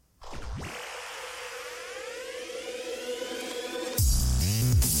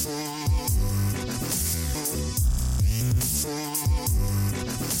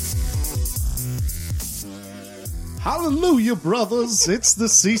Hallelujah, brothers. It's the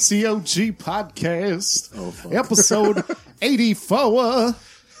CCOG podcast, episode 84.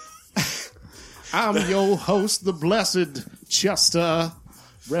 I'm your host, the blessed Chester,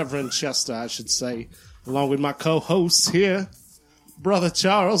 Reverend Chester, I should say, along with my co-hosts here, Brother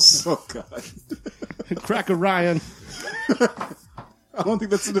Charles. Oh, God. Cracker Ryan. I don't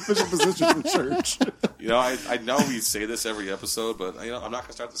think that's an official position from church. You know, I know we say this every episode, but I'm not going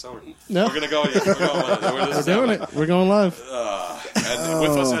to start this over. No. We're going to go. We're doing it. We're going live. And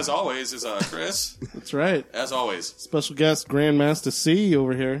with us, as always, is Chris. That's right. As always. Special guest, Grandmaster C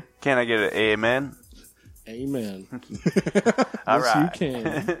over here. Can I get an amen? Amen. All yes, right. you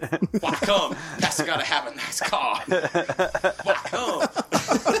can. Why come? Pastor got to have a nice car. Why come?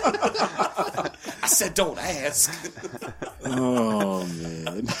 I said don't ask. Oh,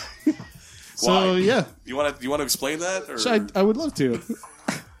 man. So, Why? yeah. You want to explain that? Or? I would love to.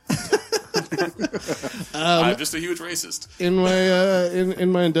 I'm just a huge racist.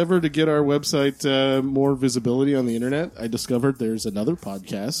 In my endeavor to get our website more visibility on the internet, I discovered there's another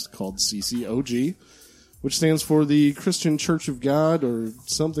podcast called CCOG, which stands for the Christian Church of God or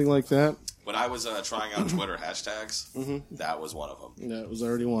something like that. When I was trying out Twitter hashtags, that was one of them. That was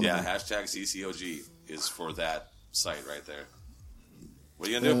already one of them. Yeah, hashtag CCOG is for that site right there. What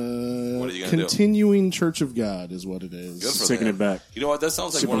are you going to do? What are you going to do? Continuing Church of God is what it is. Good for Taking them. it back. You know what? That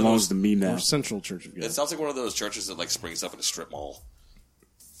sounds like It one of belongs those. to me now. Or Central Church of God. It sounds like one of those churches that like springs up in a strip mall,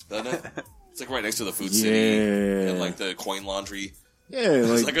 doesn't it? It's like right next to the Food City and like the coin laundry. Yeah,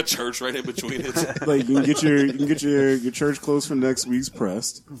 There's like, like a church right in between it. like you can get your church clothes for next week's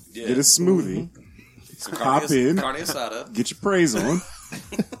pressed. Yeah. Get a smoothie. Some Hop in. carne asada. Get your praise on.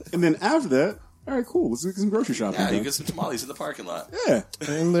 And then after that, all right, cool. Let's do some grocery shopping. Yeah, you man. get some tamales in the parking lot. Yeah.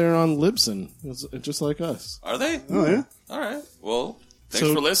 And they're on Libsyn, just like us. Are they? Oh, yeah. All right. Well, thanks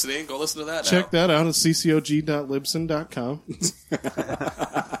So for listening. Go listen to that. Check now. that out at ccog.libsyn.com.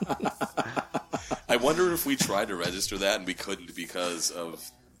 I wonder if we tried to register that and we couldn't because of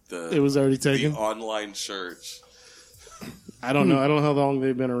It was already taken. the online church. I don't know. I don't know how long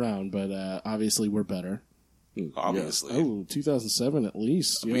they've been around, but obviously we're better. Obviously. Oh, 2007 at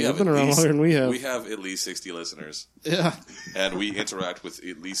least. Yeah, We they've have been at around least- longer than we have. We have at least 60 listeners. Yeah. And we interact with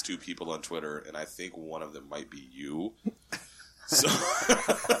at least 2 people on Twitter, and I think one of them might be you. So,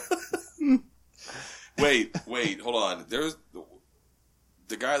 wait, hold on. There's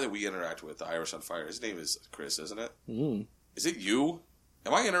the guy that we interact with, the Irish on Fire. His name is Chris, isn't it? Mm. Is it you?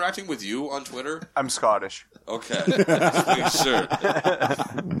 Am I interacting with you on Twitter? I'm Scottish. Okay, just making sure.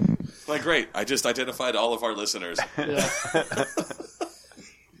 Like, great. I just identified all of our listeners. Yeah.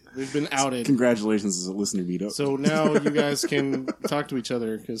 We've been outed. Congratulations as a listener meetup. So now you guys can talk to each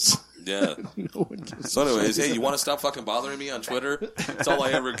other because Yeah. no one gives So anyways, hey, you want to stop fucking bothering me on Twitter? That's all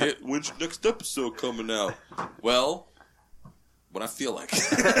I ever get. When's your next episode coming out? Well, when I feel like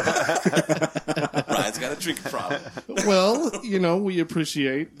it. Ryan's got a drinking problem. Well, we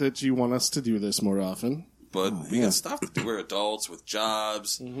appreciate that you want us to do this more often. But we yeah. got stuff to do. We're adults with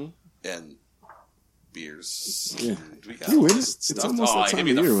jobs and beers. Yeah. We got Ooh, all it this is- it's stuff. almost Oh, that hit time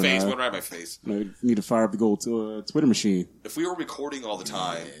me in of the year when face. I- Went right in my face. You need to fire up the gold Twitter machine. If we were recording all the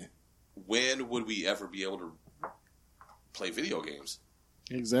time, when would we ever be able to play video games?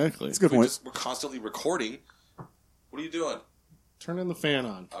 Exactly. That's a good point. We're constantly recording. What are you doing? Turning the fan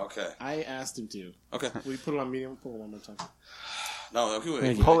on. Okay. I asked him to. Okay. We put it on medium. Pull it one more time. No, okay,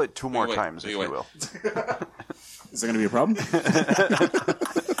 wait. Pull it 2 more wait, times, wait, if wait. you will. Is that going to be a problem?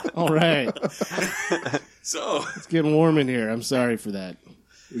 All right. So, It's getting warm in here. I'm sorry for that.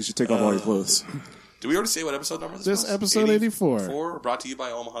 You should take off all your clothes. did we already say what episode number this This was? episode 84. 84, brought to you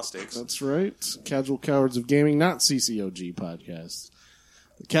by Omaha Steaks. That's right. Casual Cowards of Gaming, not CCOG podcast.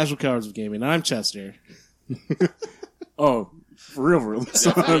 The Casual Cowards of Gaming. I'm Chester. Oh, for real?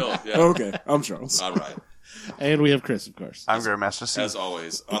 Yeah, for real, yeah. Okay, I'm Charles. All right. And we have Chris, of course. I'm Grandmaster C. As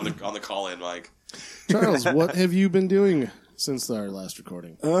always, on the call-in mic. Charles, what have you been doing since our last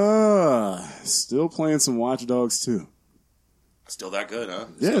recording? Still playing some Watch Dogs 2. Still that good, huh?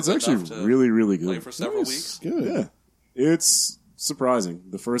 Yeah, Still it's good actually enough to really, really good. play for several Nice. weeks. Good. Yeah, it's surprising.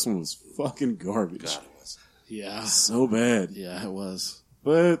 The first one was fucking garbage. God, it was. Yeah. So bad. Yeah, it was.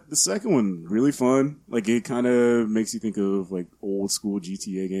 But the second one, really fun. Like, it kind of makes you think of, like, old school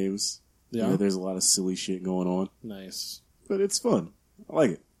GTA games. Yeah. You know, there's a lot of silly shit going on. Nice. But it's fun. I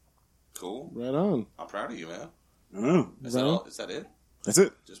like it. Cool. Right on. I'm proud of you, man. I don't know. Is that Right. all? Is that it? That's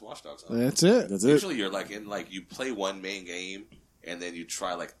it. Just Watch Dogs, huh? That's it. That's it. Usually you're like you play one main game and then you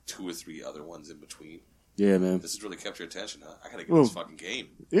try like 2 or 3 other ones in between. Yeah, man. This has really kept your attention, huh? I gotta get Well, this fucking game.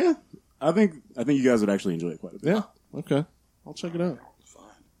 Yeah. I think you guys would actually enjoy it quite a bit. Yeah. Okay. I'll check it out. Fine.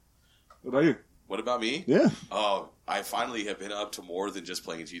 What about you? What about me? Yeah. Oh, I finally have been up to more than just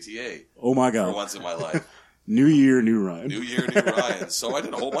playing GTA Oh my for god. once in my life. New year, new Ryan. New year, new Ryan. So I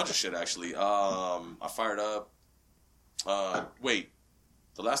did a whole bunch of shit, actually. I fired up... wait.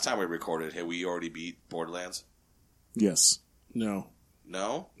 The last time we recorded, had we already beat Borderlands? Yes. No.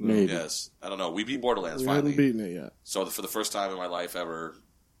 No? Maybe. Yes. I don't know. We beat Borderlands We finally. haven't beaten it yet. So for the first time in my life ever...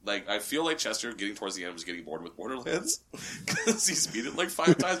 Like, I feel like Chester, getting towards the end, was getting bored with Borderlands. Because he's beat it like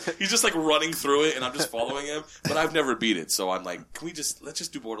 5 times. He's just, like, running through it, and I'm just following him. But I've never beat it. So I'm like, let's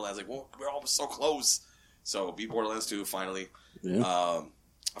just do Borderlands. Like, well, we're almost so close. So, beat Borderlands 2, finally. Yeah.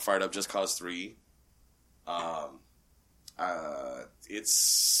 I fired up Just Cause 3.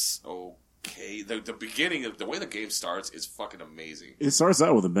 It's okay. The beginning of the way the game starts is fucking amazing. It starts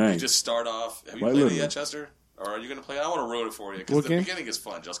out with a bang. You just start off. Have you Quite played literally. it yet, Chester? Or are you going to play it? I want to ruin it for you because What the game? beginning is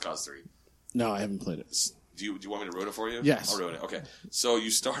fun. Just Cause 3. No, I haven't played it. Do you want me to ruin it for you? Yes. I'll ruin it. Okay. So you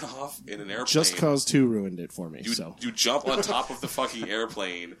start off in an airplane. Just Cause 2 ruined it for me. You jump on top of the fucking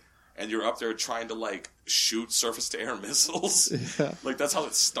airplane, and you're up there trying to like shoot surface-to-air missiles. Yeah. Like that's how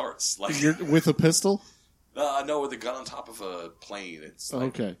it starts. Like You're with a pistol? no, with a gun on top of a plane. It's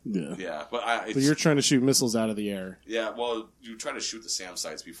like, Okay. Yeah. yeah, But you're trying to shoot missiles out of the air. yeah. Well, you try to shoot the SAM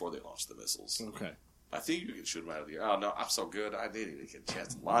sites before they launch the missiles. Okay. I think you can shoot them out of the air. Oh, no, I'm so good. I didn't even get a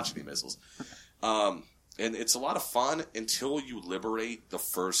chance to launch any missiles. And it's a lot of fun until you liberate the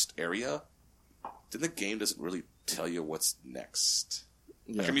first area. Then the game doesn't really tell you what's next.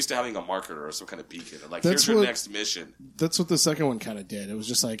 Yeah. Like I'm used to having a marker or some kind of beacon. Like, That's here's your what- next mission. That's what the second one kind of did. It was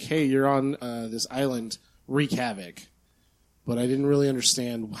just like, hey, you're on this island, wreak havoc. But I didn't really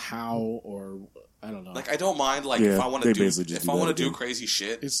understand how or... I don't know. Like, I don't mind, like, Yeah, if I want they to do, basically just if do I want that to do again. crazy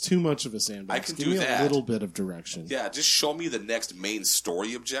shit, It's too much of a sandbox. I can Give do me that. a little bit of direction. yeah, just show me the next main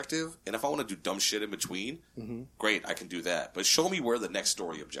story objective. And if I want to do dumb shit in between, great, I can do that. But show me where the next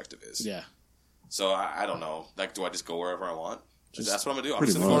story objective is. Yeah. So I don't know. Like, do I just go wherever I want? That's what I'm gonna do. I'm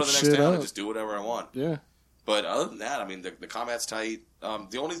pretty just gonna go to the much. next Shit town and up. just do whatever I want. Yeah. But other than that, I mean, the combat's tight.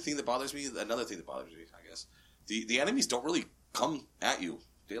 The only thing that bothers me, another thing that bothers me, I guess, the enemies don't really come at you.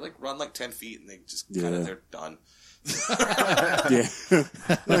 They like run like 10 feet and they just kind Yeah. of they're done. Yeah.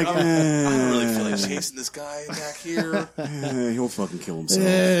 Like, I don't really feel like chasing this guy back here. he'll fucking kill himself.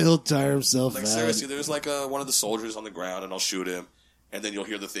 Yeah, he'll tire himself Like out. seriously, there's like one of the soldiers on the ground, and I'll shoot him, and then you'll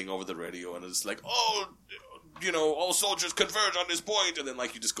hear the thing over the radio, and it's like, oh, you know, all soldiers converge on this point, and then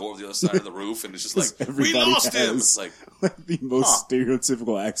like you just go over the other side of the roof, and it's just like, we Everybody lost him. has, It's like the most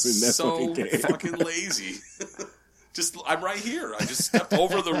stereotypical accent in that so fucking game. fucking lazy. Just I'm right here. I just stepped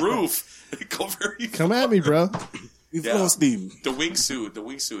over the roof. Go very Come at me, bro. We've Yeah. lost him. The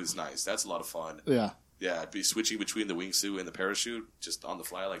wingsuit is nice. That's a lot of fun. Yeah. Yeah, be switching between the wingsuit and the parachute just on the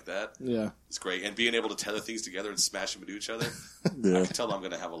fly like that. Yeah. It's great. And being able to tether things together and smash them into each other. Yeah. I can tell I'm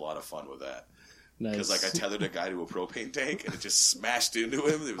going to have a lot of fun with that. Nice. Because like I tethered a guy to a propane tank and it just smashed into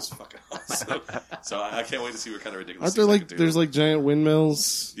him. It was fucking awesome. So I can't wait to see what kind of ridiculous Aren't there things I like can do. there's like giant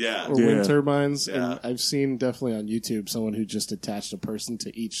windmills? Yeah. Or Yeah. wind turbines? Yeah. And I've seen definitely on YouTube someone who just attached a person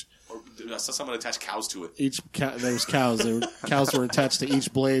to each I saw someone attach cows to it. there was cows. Cows were attached to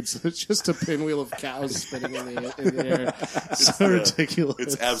each blade, so it's just a pinwheel of cows spinning in the air. So ridiculous.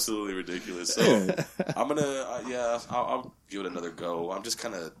 It's absolutely ridiculous. So Yeah. I'm gonna, I'll give it another go. I'm just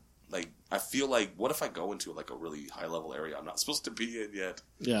kind of like, I feel like, what if I go into like a really high level area I'm not supposed to be in yet,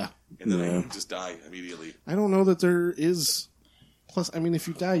 Yeah. and then Yeah. I just die immediately? I don't know that there is. Plus, I mean, if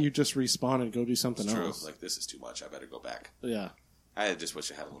you die, you just respawn and go do something It's true. else. Like this is too much. I better go back. Yeah. I just wish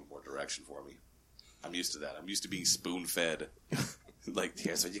I had a little more direction for me. I'm used to that. I'm used to being spoon fed. Like,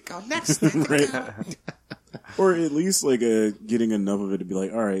 here's where you go next. Right. Or at least like getting enough of it to be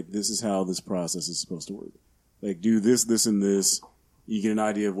like, all right, this is how this process is supposed to work. Like, do this, this, and this. You get an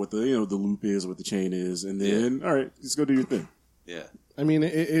idea of what the the loop is, what the chain is, and then all right, just go do your thing. Yeah, I mean,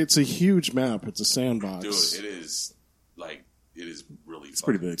 it's a huge map. It's a sandbox. dude, it is like it is really. It's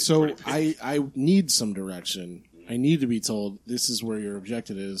pretty big. So I need some direction. I need to be told this is where your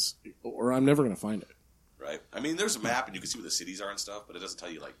objective is, or I'm never going to find it. Right. I mean, there's a map and you can see where the cities are and stuff, but it doesn't tell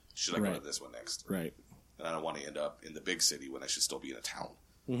you like, should I go Right. to this one next? Right. And I don't want to end up in the big city when I should still be in a town.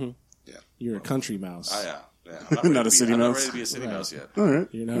 Mm-hmm. Yeah. You're a country mouse. Oh yeah. I'm Not a city I'm not mouse. ready to be a city Right. mouse yet. All right,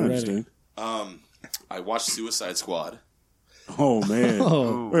 You're not I ready. understand. I watched Suicide Squad. Oh man!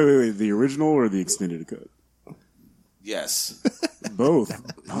 Oh. Wait, the original or the extended cut? Yes. Both.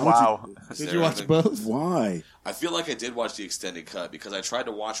 Wow. Did you watch both? Why? I feel like I did watch the extended cut because I tried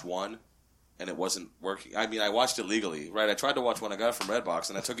to watch one and it wasn't working. I mean, I watched it legally, right? I tried to watch one I got it from Redbox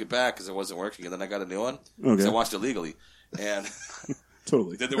and I took it back because it wasn't working, and then I got a new one because Okay. I watched it legally. And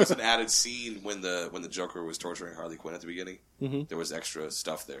Totally. Then there was an added scene when the Joker was torturing Harley Quinn at the beginning. Mm-hmm. There was extra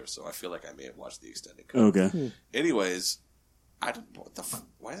stuff there, so I feel like I may have watched the extended cut. Okay. Anyways, I don't.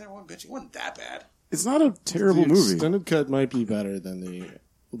 Why is everyone bitching? It wasn't that bad. It's not a terrible The movie. extended cut might be better than the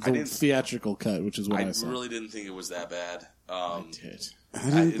didn't- theatrical cut, which is what I saw. really didn't think it was that bad. I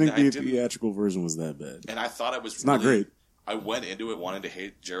didn't think the theatrical version was that bad. And I thought it was It's not great. I went into it wanting to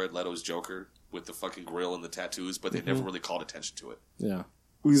hate Jared Leto's Joker with the fucking grill and the tattoos, but they never really called attention to it. Yeah.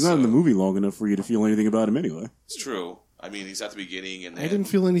 Well, he's not in the movie long enough for you to feel anything about him anyway. It's true. I mean, he's at the beginning, and then, I didn't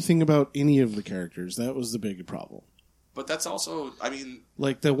feel anything about any of the characters. That was the big problem. but that's also, I mean,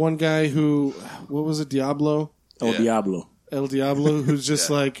 Like the one guy who, what was it, Diablo? El Yeah. Diablo. El Diablo, who's just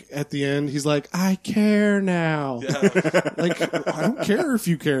Yeah. like, at the end, he's like, I care now. Like, I don't care if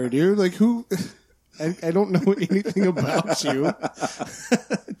you care, dude. Like, who... I don't know anything about you.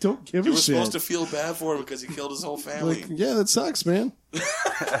 I don't give you a were shit. supposed to feel bad for him because he killed his whole family. Like, yeah, that sucks, man.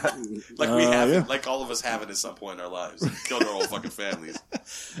 Like we haven't, yeah. like all of us haven't at some point in our lives. Killed our whole fucking families.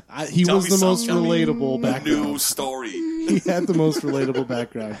 He Tell was me the most something. relatable New background. story. He had the most relatable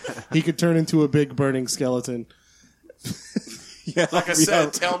background. He could turn into a big burning skeleton. Yeah, Like I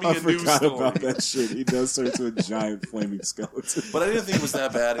said, tell me I a new forgot story. about that shit. He does turn into a giant flaming skeleton. But I didn't think it was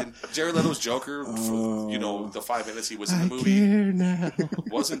that bad. And Jared Leto's Joker, for, the 5 minutes he was in the I movie, care now.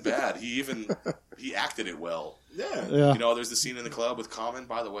 wasn't bad. He acted it well. Yeah. Yeah. There's the scene in the club with Common.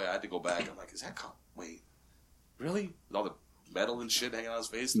 By the way, I had to go back. I'm like, is that Common? Wait, really? With all the metal and shit hanging on his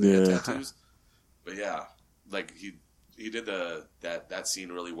face and the Yeah. tattoos. But yeah, like he did that scene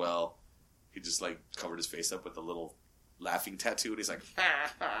really well. He just like covered his face up with a little laughing tattoo, and he's like,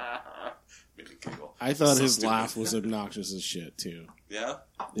 made me giggle. I thought So his stupid. laugh was obnoxious as shit, too. Yeah,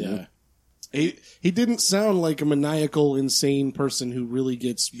 Yeah. He didn't sound like a maniacal, insane person who really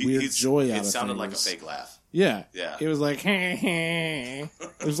gets weird joy out of it sounded like a things. fake laugh. Yeah. Yeah. It was like, it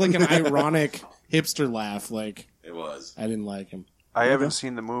was like an ironic hipster laugh. Like, It was. I didn't like him. I haven't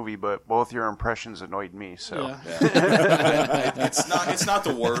seen the movie, but both your impressions annoyed me. So Yeah. Yeah. It's not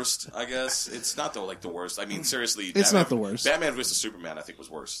the worst, I guess. It's not the worst. I mean, seriously, It's not the worst. Batman vs Superman, I think, was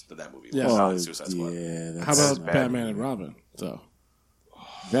worse than that movie. Yeah. Was Oh, Suicide Squad. yeah. How That's, about bad. Batman and Robin? So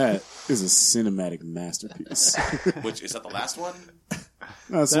that is a cinematic masterpiece. Which is that the last one?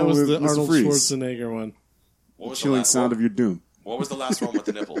 No, it's that one was with the Mr. Arnold Freeze. Schwarzenegger one. What was the Chilling last sound one? of your doom. What was the last one with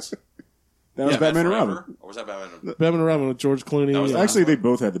the nipples? That was Yeah, Batman and Forever? Robin. Or was that Batman? Batman and Robin with George Clooney. That was the Actually, last they one.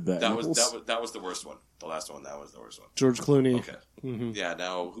 both had the bat That was nipples. that was the worst one. The last one. That was the worst one. George Clooney. Okay. Yeah.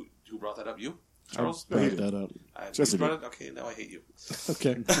 Now, who brought that up? You, Charles? I brought that up. You Jessica. brought it? Okay. Now I hate you.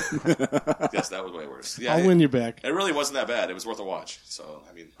 Okay. Yes, that was way worse. Yeah, I'll win you back. It really wasn't that bad. It was worth a watch. So,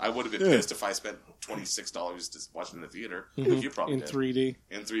 I mean, I would have been Yeah. pissed if I spent $26 to watch it in the theater. You probably In did. 3D.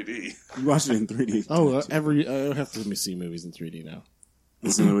 In 3D. You watched it in 3D. Oh, I have to see movies in 3D now.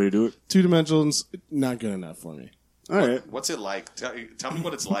 That's the only way to do it. 2 dimensions, not good enough for me. All right. What's it like? Tell me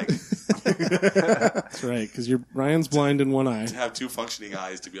what it's like That's right, because Ryan's blind in one eye. to have two functioning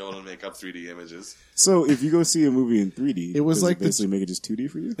eyes to be able to make up 3D images. So if you go see a movie in 3D, It was does like it basically make it just 2D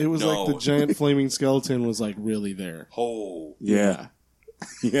for you? It was No. like the giant flaming skeleton was like really there. Oh, Yeah.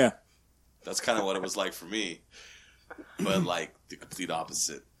 Yeah. that's kind of what it was like for me. But like the complete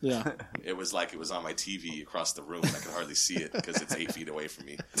opposite. Yeah. It was like it was on my TV across the room and I could hardly see it because it's 8 feet away from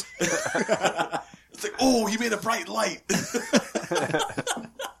me. It's like, oh, he made a bright light.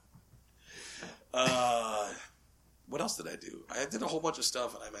 What else did I do? I did a whole bunch of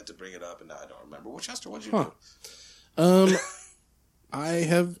stuff and I meant to bring it up and now I don't remember. Well, Chester, what'd you do?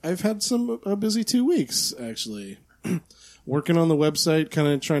 I've had some a busy 2 weeks actually. Working on the website, kind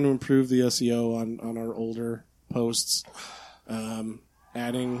of trying to improve the SEO on our older posts.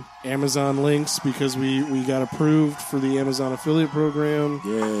 Adding Amazon links because we got approved for the Amazon affiliate program.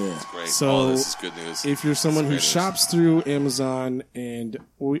 Yeah. Great. So, this is good news. If you're someone who This is great news. shops through Amazon and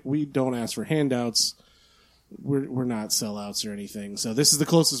we don't ask for handouts, we're not sellouts or anything. So this is the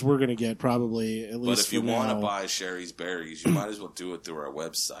closest we're going to get, probably, at least But if you for want to now. buy Sherry's berries, you might as well do it through our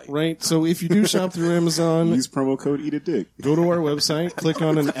website. Right? So if you do shop through Amazon, Use promo code Eat a Dick. go to our website, click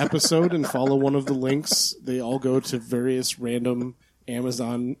on an episode, and follow one of the links. They all go to various random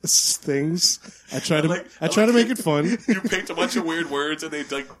Amazon things. I try to make it fun. You picked a bunch of weird words and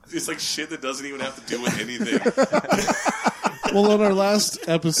it's like shit that doesn't even have to do with anything. Well, on our last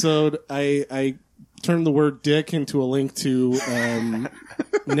episode, I turned the word dick into a link to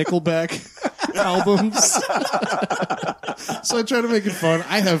Nickelback albums. So I try to make it fun.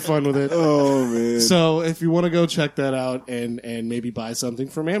 I have fun with it. Oh, man. So if you want to go check that out and maybe buy something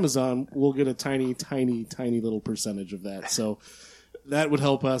from Amazon, we'll get a tiny, tiny, tiny little percentage of that. So that would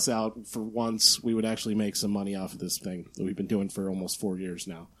help us out for once. We would actually make some money off of this thing that we've been doing for almost 4 years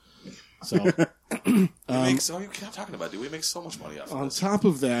now. So, you keep talking about, dude. We make so much money off of on this. top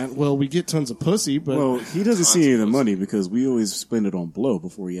of that, well, we get tons of pussy, but Well, he doesn't see any of the money because we always spend it on blow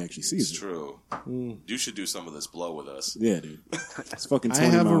before he actually sees It's it. true. You should do some of this blow with us. Yeah, dude. It's fucking I Tony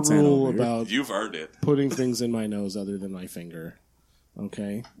have Montana a rule over here. about You've earned it. putting things in my nose other than my finger.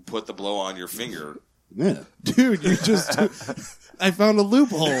 Okay? Put the blow on your finger. Yeah. Dude, you just... I found a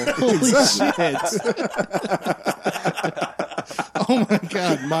loophole. Holy shit. Oh my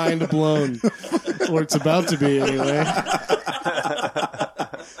god, mind blown. Or it's about to be, anyway.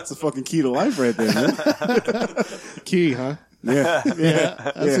 That's a fucking key to life right there, man. Key, huh? Yeah.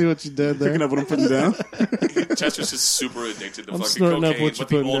 Yeah, I see what you did there. Picking up what I'm putting down. Chester's just super addicted to I'm fucking snorting up cocaine, what you're but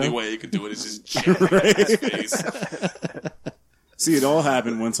the putting only down. way he could do it is just jam it in his face. See, it all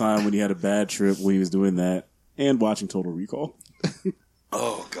happened one time when he had a bad trip when he was doing that and watching Total Recall.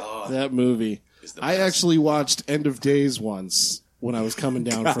 Oh, God. That movie. Is the I best. actually watched End of Days once when I was coming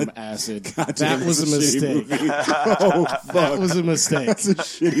down from acid. God That damn, was a it's shitty mistake. movie. Oh, fuck. That was a mistake. That's a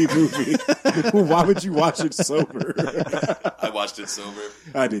shitty movie. Why would you watch it sober? I watched it sober.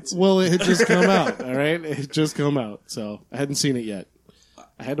 I did too. Well, it had just come out, all right? It had just come out, so I hadn't seen it yet.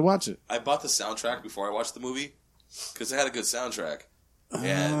 I had to watch it. I bought the soundtrack before I watched the movie because it had a good soundtrack.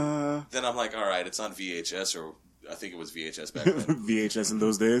 And then I'm like, all right, it's on VHS, or I think it was VHS back then. VHS in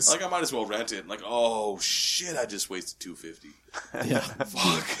those days. Like, I might as well rent it. Like, oh, shit, I just wasted $250. Yeah.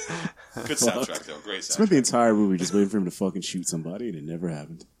 Fuck. Good soundtrack, though. Great Spent soundtrack. the entire movie just waiting for him to fucking shoot somebody, and it never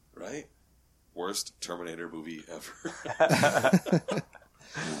happened. Right? Worst Terminator movie ever.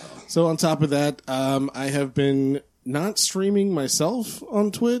 So on top of that, I have been not streaming myself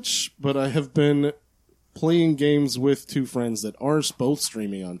on Twitch, but I have been playing games with two friends that are both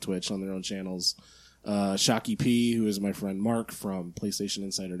streaming on Twitch on their own channels. Shocky P, who is my friend Mark from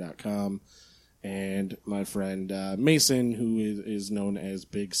PlayStationInsider.com, and my friend Mason, who is known as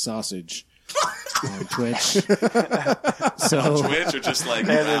Big Sausage on Twitch. So Twitch or just like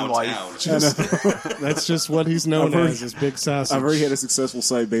And in around life. town. that's just what he's known as Big Sausage. I've already had a successful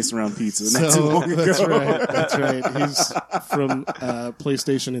site based around pizza, and not too So long ago. that's right. That's right. He's from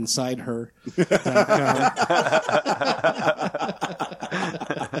PlayStation Inside Her.com.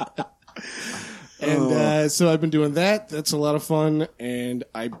 And so I've been doing that. That's a lot of fun. And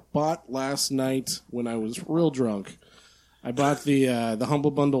I bought last night when I was real drunk. I bought the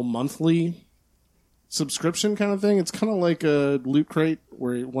Humble Bundle monthly subscription kind of thing. It's kind of like a Loot Crate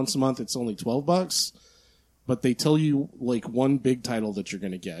where once a month it's only $12, but they tell you like one big title that you're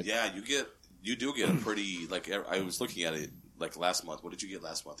going to get. Yeah, you do get a pretty, like, I was looking at it like last month. What did you get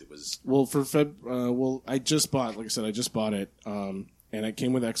last month? It was Well, for I just bought, like I said, I just bought it, and it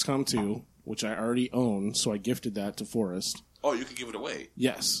came with XCOM 2, which I already own, so I gifted that to Forrest. oh, you can give it away.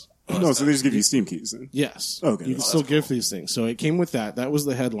 Yes. No, so they just give you Steam keys then. Yes. Okay. You can Oh, still that's gift these things. So it came with that. That was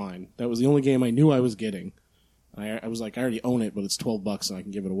the headline. That was the only game I knew I was getting. I was like, I already own it, but it's $12 and I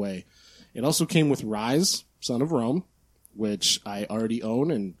can give it away. It also came with Rise, Son of Rome, which I already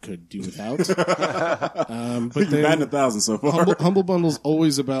own and could do without. But You're then batting 1,000 so far. Humble Bundle's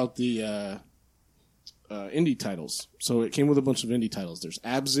always about the indie titles. So it came with a bunch of indie titles. There's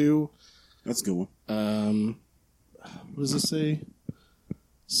Abzu. That's a good one. What does it say?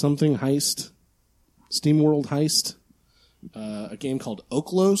 Something Heist. SteamWorld Heist. A game called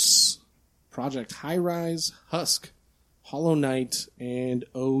Oklos. Project High Rise. Husk. Hollow Knight. And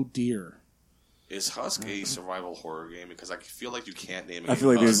Oh Dear. Is Husk a survival horror game? Because I feel like you can't name it. I feel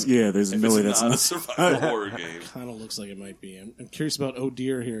like there's a if million it's that's not a not. survival horror game. Kind of looks like it might be. I'm curious about Oh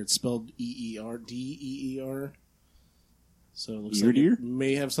Dear here. It's spelled E-E-R. D-E-E-R. So it looks Deer like deer? it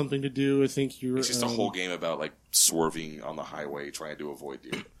may have something to do. I think you're... It's just a whole game about like swerving on the highway, trying to avoid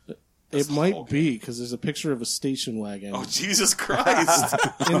deer. It the whole might game. be, because there's a picture of a station wagon Oh Jesus Christ!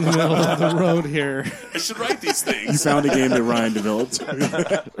 in the middle of the road here. I should write these You things. found a game that Ryan developed.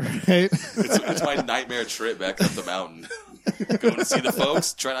 Right? It's my nightmare trip back up the mountain. Going to see the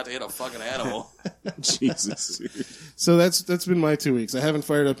folks. Try not to hit a fucking animal. Jesus. Dude. So that's been my 2 weeks. I haven't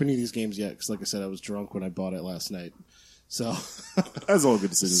fired up any of these games yet, because like I said, I was drunk when I bought it last night. So That's all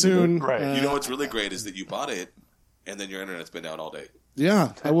good decisions. soon... Right. You know what's really great is that you bought it, and then your internet's been down all day.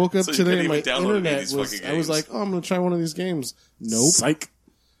 Yeah, I woke up So you today couldn't and my even download any of internet these was... fucking I was games. like, oh, I'm going to try one of these games. Nope. Psych.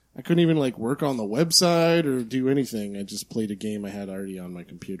 I couldn't even like work on the website or do anything. I just played a game I had already on my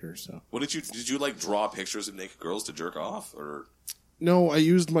computer. So What did you like draw pictures of naked girls to jerk off, or? no, I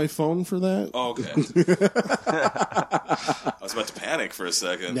used my phone for that. Oh, okay. I was about to panic for a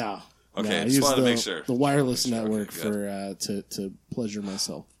second. No. Okay, No, I just used wanted to make sure. the wireless Make sure, network okay, good. for to pleasure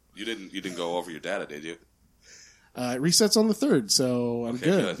myself. You didn't go over your data, did you? It resets on the 3rd, so I'm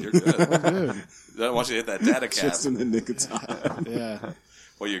good. You're good. I'm good. I want you to hit that data cap. Just in the nick of time. Yeah.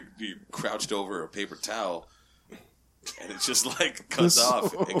 Well, you crouched over a paper towel, and it just like cuts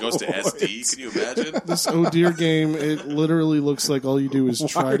off and goes to SD. Can you imagine? This Oh Dear game, it literally looks like all you do is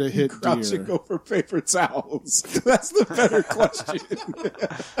try to hit Crouching deer. over paper towels. That's the better question.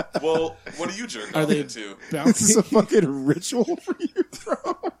 Well, what are you jerking Are off they into? This is a fucking ritual for you, bro.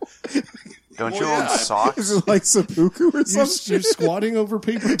 Don't Well, you yeah. own socks? Is it like seppuku or You're, something? you're squatting over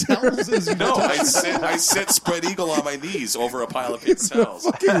paper towels as you No, I sit spread eagle on my knees over a pile of paper It's a towels.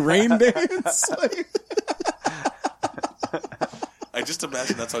 fucking rain dance. Like, I just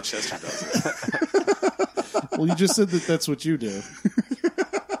imagine that's how Chester does it. Well, you just said that that's what you do.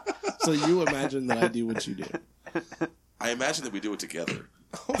 So you imagine that I do what you do. I imagine that we do it together.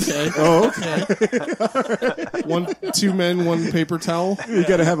 Okay. oh, okay. 2 men, 1 paper towel. You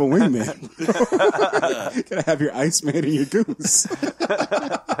gotta have a wingman. You gotta have your Iceman and your goose.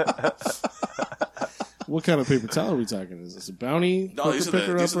 What kind of paper towel are we talking? Is this a Bounty? No, these are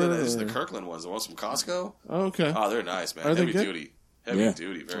picker-upper, the or- Kirkland ones. The ones from Costco. Oh, okay. Oh, they're nice, man. Are they Heavy good? duty. Heavy Yeah.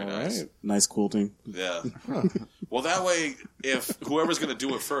 duty. Very All nice. right. Nice quilting. Yeah. Well, that way, if whoever's going to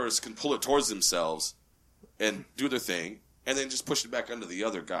do it first can pull it towards themselves and do their thing, and then just push it back under the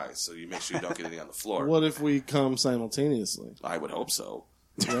other guy, so you make sure you don't get anything on the floor. What if we come simultaneously? I would hope so.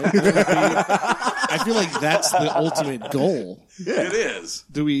 Right? I feel like that's the ultimate goal. It is.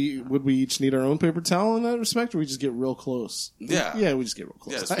 Would we each need our own paper towel in that respect, or we just get real close? Yeah. Yeah, we just get real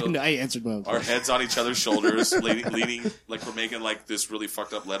close. Yeah, so- I answered my own Our question. heads on each other's shoulders, leaning like we're making like this really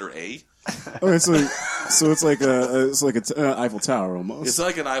fucked up letter A. Okay, so it's like a Eiffel Tower almost. It's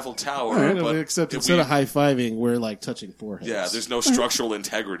like an Eiffel Tower, Right, but except if instead we- of high-fiving, we're like touching foreheads. yeah, there's no structural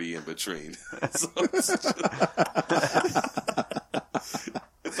integrity in between. So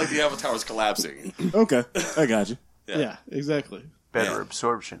it's like the Eiffel Tower's collapsing. Okay, I got you. Yeah, exactly. Better Yeah.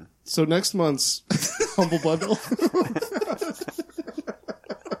 absorption. So next month's Humble Bundle.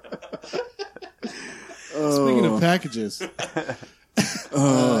 Speaking of packages,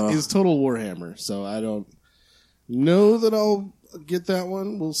 is Total Warhammer. So I don't know that I'll get that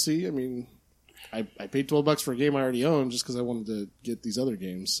one. We'll see. I mean, I paid $12 for a game I already own just because I wanted to get these other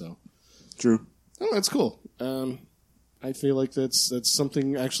games. So True. oh, that's cool. I feel like that's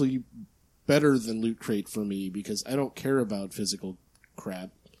something actually better than Loot Crate for me because I don't care about physical crap.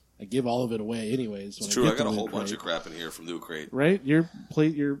 I give all of it away anyways. It's true. I got a whole bunch of crap in here from Loot Crate. Right?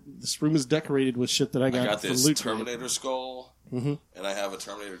 This room is decorated with shit that I I got got from this Loot Crate. Terminator skull, and I have a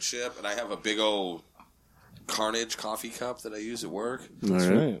Terminator chip, and I have a big old Carnage coffee cup that I use at work. All That's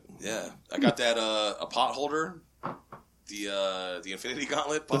right. right. Yeah, I got that a pot holder, the Infinity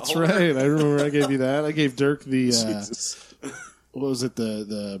Gauntlet pot That's holder. right. I remember I gave you that. I gave Dirk the Jesus. what was it?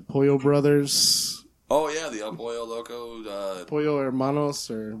 The Pollo Brothers, Oh yeah, the El Pollo Loco. Pollo Hermanos,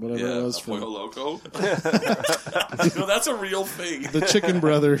 or whatever Yeah, it was El from Pollo Loco. No, that's a real thing. the Chicken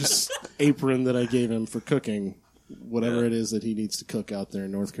Brothers apron that I gave him for cooking whatever Yeah. it is that he needs to cook out there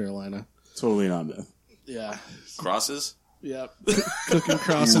in North Carolina. Totally not myth. Yeah. Crosses. Yep. Cooking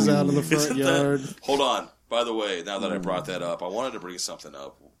crosses out in the front Isn't yard. that- hold on. By the way, now that I brought that up, I wanted to bring something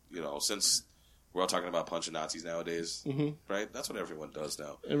up. You know, since we're all talking about punching Nazis nowadays, right? That's what everyone does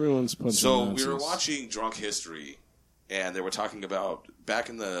now. Everyone's punching So Nazis. we were watching Drunk History, and they were talking about back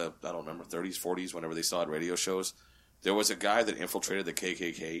in the, I don't remember, 30s, 40s, whenever they saw it radio shows, there was a guy that infiltrated the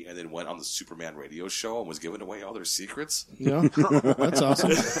KKK and then went on the Superman radio show and was giving away all their secrets. Yeah. That's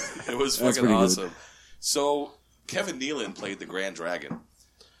awesome. It was That's fucking pretty good. awesome. So Kevin Nealon played the Grand Dragon.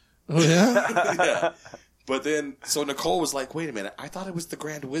 Oh, yeah? Yeah. But then, so Nicole was like, wait a minute, I thought it was the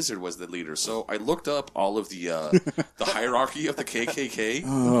Grand Wizard was the leader. So I looked up all of the hierarchy of the KKK.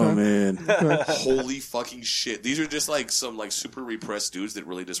 Oh man. Holy fucking shit. These are just like some like super repressed dudes that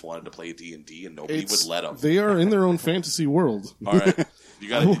really just wanted to play D&D and nobody would let them. They are in their own fantasy world. All right.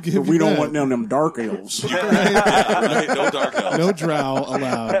 You I will got give But we you don't that. want none of them dark elves. right? No dark elves. No drow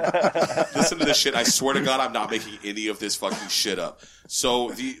allowed. Listen to this shit. I swear to God, I'm not making any of this fucking shit up. So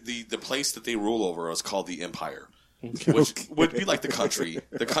the place that they rule over is called the Empire, which would be like the country.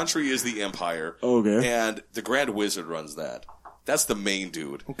 The country is the Empire. Okay. And the Grand Wizard runs that. That's the main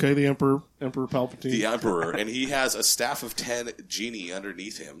dude. Okay, the Emperor Palpatine. The Emperor. And he has a staff of 10 genie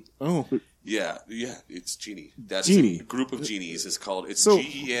underneath him. Oh, Yeah, it's genie. That's Genie. a group of genies. It's called, it's So-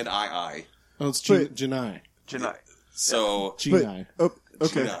 GENII. oh, it's But- Janai. Janai. So, Janai. Oh,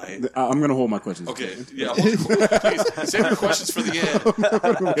 okay. Genie. I'm going to hold my questions. okay, yeah, well, please, save your questions for the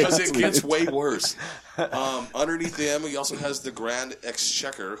end. Because it gets way worse. Underneath them, he also has the Grand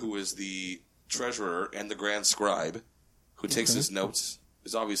Exchequer, who is the treasurer, and the Grand Scribe, who takes his notes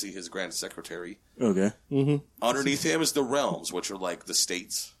is obviously his grand secretary. Okay. Underneath him is the realms, which are like the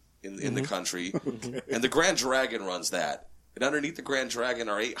states in the country. Okay. And the Grand Dragon runs that. And underneath the Grand Dragon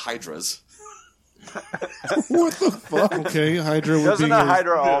are 8 hydras. What the fuck? Okay, Hydra would Doesn't be a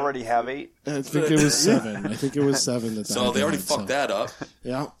Hydra already have 8? I think it was 7. I think it was 7. That So they already fucked that up.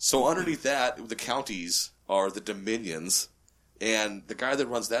 Yeah. So underneath that, the counties are the dominions. And the guy that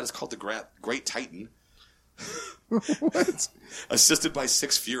runs that is called the Great Titan. What? Assisted by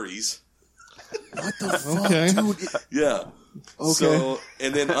 6 Furies. What the fuck, Okay. dude? Yeah. Okay. So,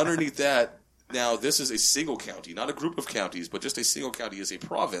 and then underneath that, now this is a single county, not a group of counties, but just a single county is a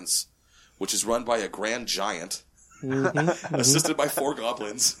province, which is run by a grand giant, assisted by 4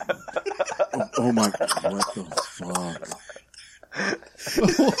 goblins. Oh my! What the fuck?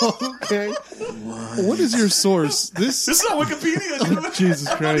 Okay. What is your source? This This is on Wikipedia, dude. Jesus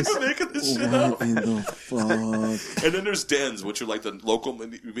I'm not Christ. even making this shit up. What in the fuck? And then there's dens, which are like the local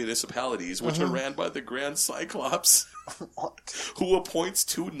municipalities, which are ran by the Grand Cyclops, who appoints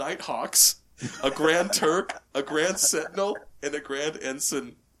 2 Nighthawks, a Grand Turk, a Grand Sentinel, and a Grand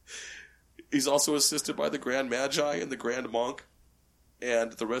Ensign. He's also assisted by the Grand Magi and the Grand Monk,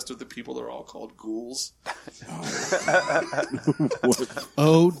 and the rest of the people are all called ghouls.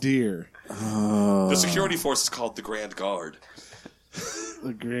 Oh dear. The security force is called the Grand Guard.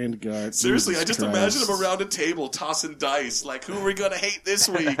 The Grand Guard. Seriously, Jesus I just Christ. imagine them around a table tossing dice, like, who are we going to hate this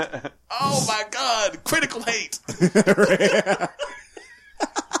week? Oh my god, critical hate!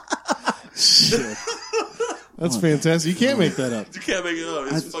 Shit. That's fantastic. You can't make that up. You can't make it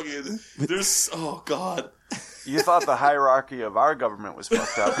up. It's fucking, there's, oh god. You thought the hierarchy of our government was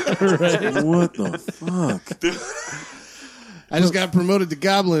fucked up. What the fuck? Dude, I just got promoted to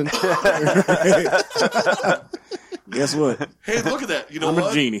Goblin. Guess what? hey, look at that. You know I'm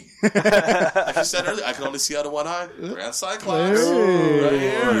what? a genie. Like you said earlier, I can only see out of one eye. Grand Cyclops. Hey. Right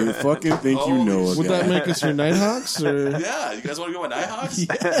here. You fucking think you Holy know a Would guy. that make us your Nighthawks? Or? Yeah, you guys want to go with Nighthawks?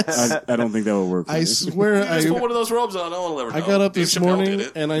 Yes. I don't think that would work. For I me. swear, Just put one of those robes on. No one will ever know. I got up Dave this Chappelle morning did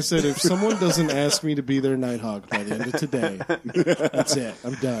it. and I said, if someone doesn't ask me to be their Nighthawk by the end of today, that's it.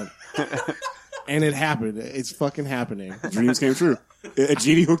 I'm done. And it happened. It's fucking happening. Dreams came true. A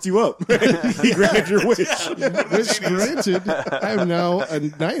genie hooked you up. He granted your wish. Which, granted, I am now a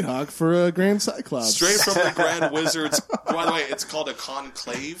Nighthawk for a Grand Cyclops. Straight from the Grand Wizards. By the way, it's called a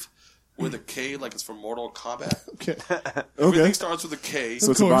conclave with a K, like it's from Mortal Kombat. Okay. Everything Okay. starts with a K.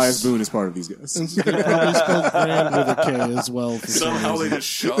 So Of course. Tobias Boone is part of these guys. And they probably spelled Grand with a K as well. For some Somehow they reason. just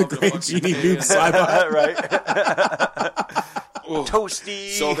shoved The a great fucking genie K noob in. sci-fi. Right? Oh. Toasty.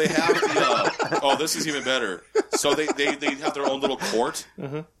 So they have the. Oh, this is even better. So they have their own little court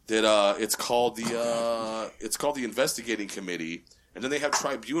that it's called the investigating committee, and then they have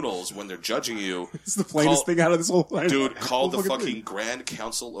tribunals when they're judging you. It's the plainest thing out of this whole thing. Dude, called the Whole fucking thing. Grand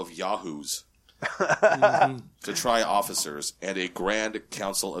Council of Yahoos to try officers, and a Grand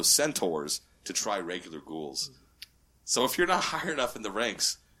Council of Centaurs to try regular ghouls. So if you're not high enough in the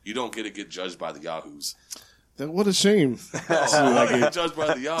ranks, you don't get judged by the Yahoos. What a shame. Oh, I get judged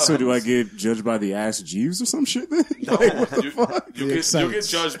by the Yahoos. So do I get judged by the Ass Jeeves or some shit then? No, Like, what the you, fuck? you The get, you'll get excites.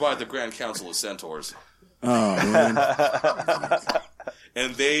 judged by the Grand Council of Centaurs. Oh, man.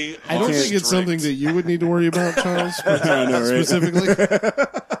 And they I don't are think it's strict. something that you would need to worry about, Charles, I know, right? specifically.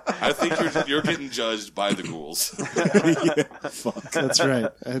 I think you're getting judged by the ghouls. Yeah, fuck. That's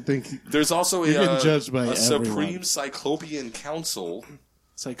right. I think There's also You're getting judged by a everyone. Supreme Cyclopean Council.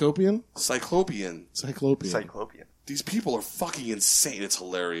 Cyclopean? Cyclopean. Cyclopean. These people are fucking insane. It's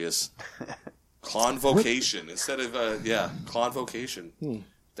hilarious. Convocation instead of convocation.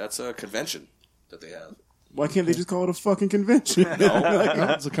 That's a convention that they have. Why can't they just call it a fucking convention? No,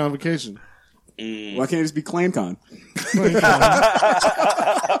 it's a convocation. Why can't it just be ClanCon?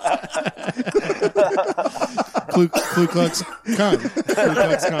 Ku Klux Klan. Ku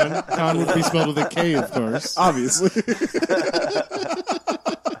Klux Klan. Khan would be spelled with a K, of course. Obviously.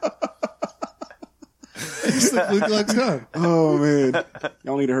 It's the Ku Klux Klan. Oh, man.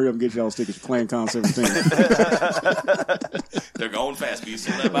 Y'all need to hurry up and get y'all's tickets for ClanCon 17. They're going fast. Be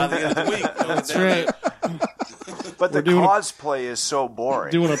sold out by the end of the week. That's right. But the doing a- cosplay is so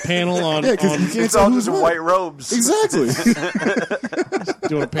boring. Doing a panel on, Yeah, 'cause you on can't It's all tell just who's what. white robes. Exactly.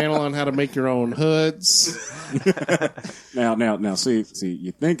 doing a panel on how to make your own hoods. Now, see,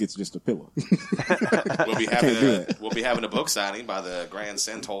 you think it's just a pillow. We'll be having a book signing by the Grand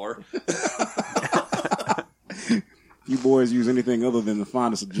Centaur. You boys use anything other than the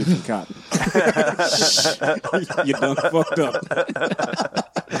finest Egyptian cotton. You done fucked up.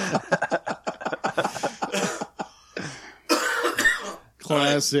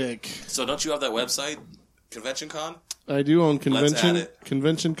 Classic. So don't you have that website, Convention Con? I do own Let's add it.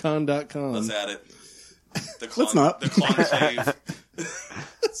 conventioncon.com. Let's add it. Let's not. The conclave.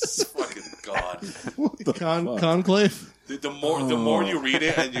 It's fucking God. What the fuck? Conclave? The more you read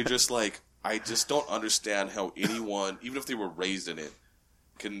it, and you're just like, I just don't understand how anyone, even if they were raised in it,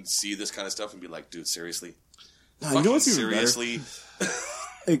 can see this kind of stuff and be like, dude, seriously? Nah, you know what's even Seriously?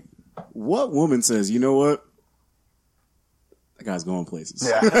 Like, what woman says, you know what? That guy's going places.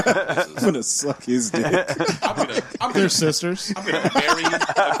 Yeah. I'm gonna suck his dick. They're sisters. I'm gonna marry a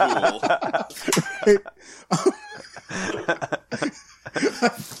ghoul.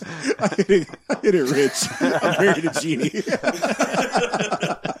 I hit it rich. I married a genie.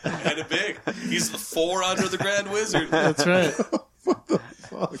 And a big. He's the 4 under the Grand Wizard. That's right.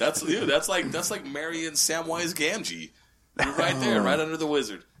 That's like marrying Samwise Gamgee. You're right there, right under the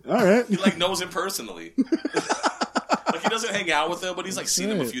wizard. All right. He like knows him personally. Like he doesn't hang out with him, but he's like seen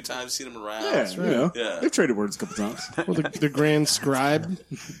him a few times, seen him around. Yeah, you know. Yeah. They've traded words a couple times. Well, the grand scribe,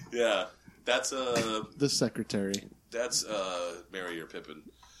 Yeah. That's the secretary. That's Merry or Pippin.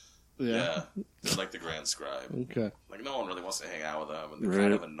 Yeah. Yeah. They're like the grand scribe. Okay. Like no one really wants to hang out with them, and they're Right.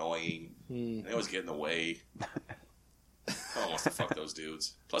 kind of annoying. They always get in the way. No one wants to fuck those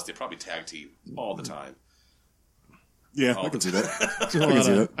dudes. Plus, they probably tag team all the time. Yeah, All I can the see that. Do a I can lot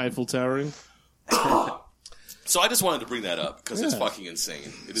see of that. Eiffel Towering. So I just wanted to bring that up because it's Yeah. fucking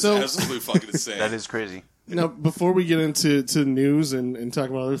insane. It is So- absolutely fucking insane. That is crazy. Now, before we get into news and talk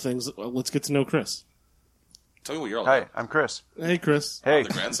about other things, let's get to know Chris. Tell me what you're all Hi, about. I'm Chris. Hey, Chris. Hey. The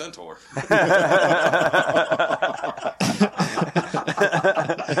Grand Centaur.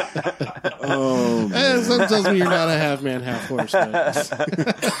 Something tells me you're not a half man, half horse.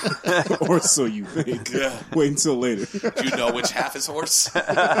 But Or so you think. Yeah. Wait until later. Do you know which half is horse? what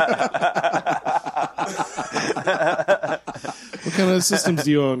kind of systems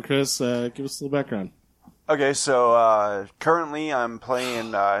do you own, Chris? Give us a little background. Okay, so currently I'm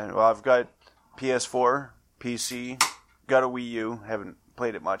playing. I've got PS4, PC, got a Wii U. Haven't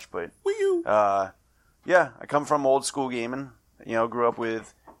played it much, but Wii U. yeah, I come from old school gaming. You know, grew up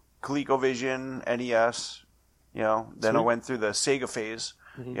with ColecoVision, NES. You know, then I went through the Sega phase.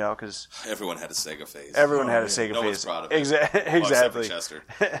 You know, because Everyone had a Sega phase. everyone had a Sega No one's phase. proud of it. Exactly. Well, except for Chester.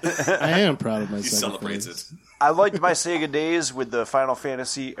 I am proud of He myself. celebrates it. I liked my Sega days with the Final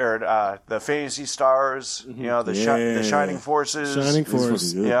Fantasy or the Fantasy Stars. You know, the Yeah. Shining Forces. Shining This was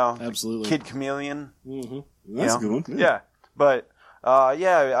Force. good. You know, Absolutely. Kid Chameleon. That's a good one. Yeah, but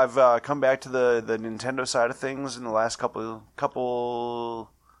yeah, I've come back to the Nintendo side of things in the last couple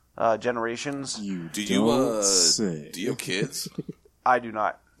generations. You Do don't say. you have kids? I do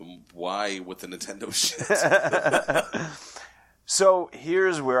not. Why with the Nintendo shit? So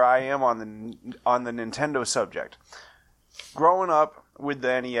here's where I am on the Nintendo subject. Growing up with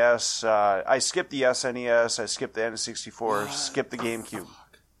the NES, I skipped the SNES, I skipped the N64, skipped the GameCube.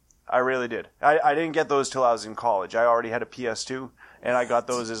 I really did. I didn't get those till I was in college. I already had a PS2, and I got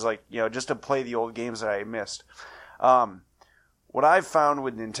those as like, you know, just to play the old games that I missed. What I've found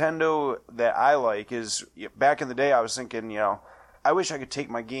with Nintendo that I like is, back in the day I was thinking, you know, I wish I could take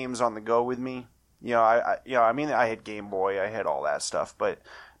my games on the go with me. You know, I mean, I had Game Boy, I had all that stuff, but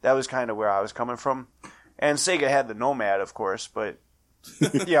that was kind of where I was coming from. And Sega had the Nomad, of course, but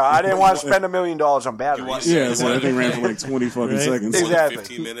yeah, I didn't want to spend $1 million on batteries. Yeah, so that thing ran for like 20 fucking Right? seconds. Exactly.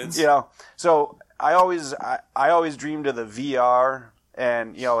 15 minutes? You know, so I always dreamed of the VR,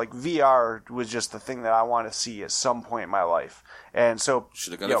 and you know, like VR was just the thing that I want to see at some point in my life. And so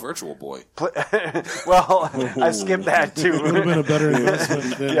Should have got you a know, Virtual Boy. well, I skipped that It would have too. been a better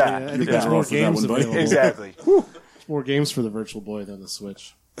investment than Yeah. I think Yeah. there's more Off of that games one, buddy. available. Exactly. More games for the Virtual Boy than the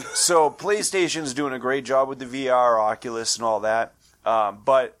Switch. So PlayStation's doing a great job with the VR, Oculus, and all that.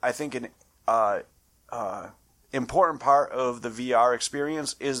 But I think an important part of the VR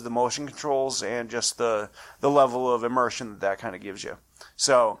experience is the motion controls and just the level of immersion that kind of gives you.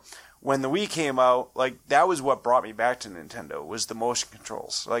 So when the Wii came out, like, that was what brought me back to Nintendo, was the motion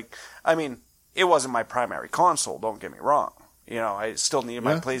controls. Like, I mean, it wasn't my primary console, don't get me wrong. You know, I still needed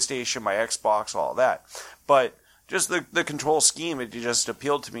my PlayStation, my Xbox, all that. But just the control scheme, it just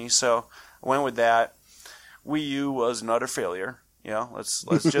appealed to me, so I went with that. Wii U was an utter failure. You know, let's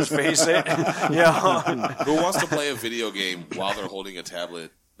just face it. You know? Who wants to play a video game while they're holding a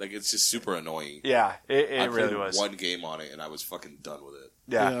tablet? Like, it's just super annoying. Yeah, I it really played was. one game on it, and I was fucking done with it.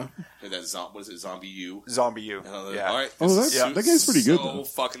 Yeah. And that what is it, Zombie U? Zombie U. And I was like, Yeah. all right, Oh, this that's- is yeah, that game's pretty good, So though.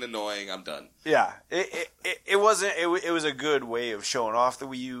 fucking annoying. I'm done. Yeah, it wasn't. It was a good way of showing off the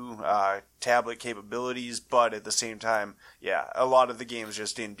Wii U tablet capabilities, but at the same time, yeah, a lot of the games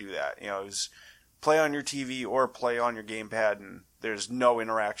just didn't do that. You know, it was play on your TV or play on your gamepad, and there's no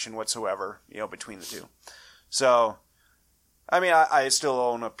interaction whatsoever, you know, between the two. So I mean, I still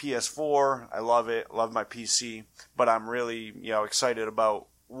own a PS4. I love it. Love my PC. But I'm really, excited about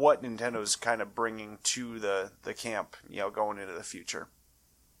what Nintendo's kind of bringing to the camp, going into the future.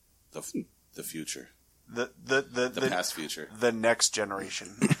 The future. The past future. The next generation.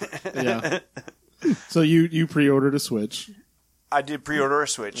 Yeah. So you pre-ordered a Switch. I did pre-order a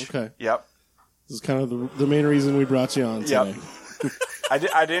Switch. Okay. Yep. This is kind of the main reason we brought you on today. Yep.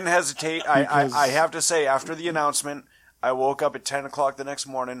 I didn't hesitate. I have to say, after the announcement, I woke up at 10 o'clock the next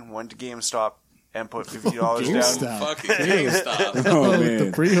morning, went to GameStop, and put $50 down. GameStop. Fucking GameStop. Oh, With the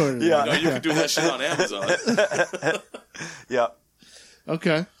man. pre-order. Yeah. You can do that shit on Amazon. Yeah.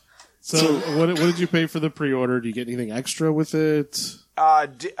 Okay. So what did you pay for the pre-order? Do you get anything extra with it?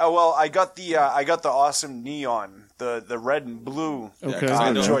 Well, I got the awesome neon, the red and blue. Okay. Yeah,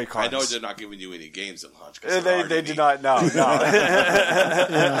 I know, Joy-Cons. I know they're not giving you any games at launch. They did not. No.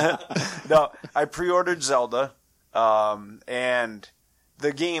 No. I pre-ordered Zelda, and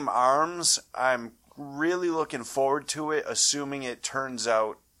the game ARMS. I'm really looking forward to it, assuming it turns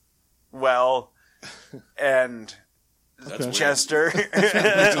out well. And That's Chester,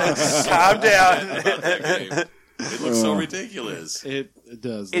 calm down. It looks so ridiculous. It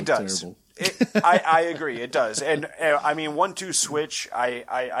does. It look does. Terrible. I agree. It does. And I mean, 1-2 Switch,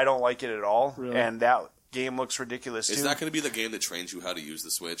 I don't like it at all. Really? And that game looks ridiculous too. Is that going to be the game that trains you how to use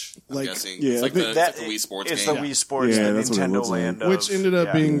the Switch? I'm Like- guessing. Yeah, it's like I think the Wii Sports it's game. the Wii Sports, Yeah, the that's what it Nintendo looks like. Land, Which ended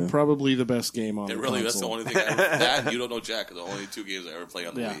up being Yeah. probably the best game on It the really, console. that's the only thing I ever, that, you don't know Jack, the only two games I ever play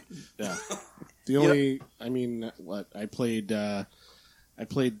on the Yeah, Wii. yeah. The only, I mean, what I played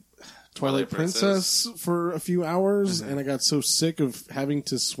Twilight Princess for a few hours, and I got so sick of having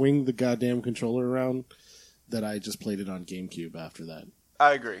to swing the goddamn controller around that I just played it on GameCube after that.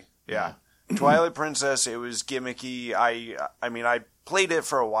 I agree. Yeah. Twilight Princess, it was gimmicky. I mean, I played it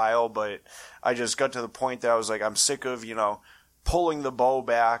for a while, but I just got to the point that I was like, I'm sick of, pulling the bow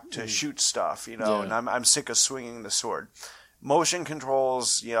back to shoot stuff, Yeah. and I'm sick of swinging the sword. Motion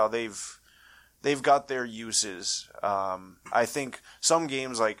controls, they've got their uses. I think some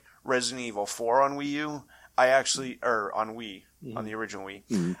games like Resident Evil 4 on Wii U, on Wii, on the original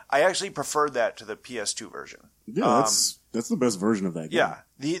Wii, I actually preferred that to the PS2 version. Yeah, that's the best version of that game. Yeah,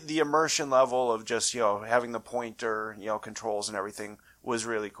 the immersion level of just having the pointer, controls and everything was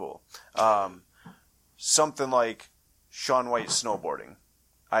really cool. Something like Shaun White snowboarding,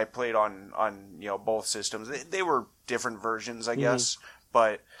 I played on both systems. They were different versions, I guess,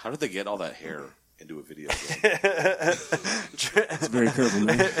 but How did they get all that hair into a video game? It's very careful,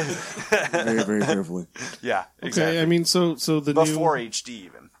 man. Very, very carefully. yeah, Okay, exactly. I mean, so the Before HD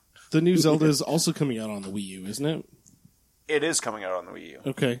even. the new Zelda is also coming out on the Wii U, isn't it? It is coming out on the Wii U.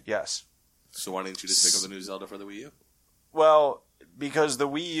 Okay. Yes. So why didn't you just pick up the new Zelda for the Wii U? Well, because the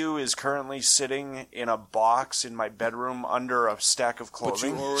Wii U is currently sitting in a box in my bedroom under a stack of But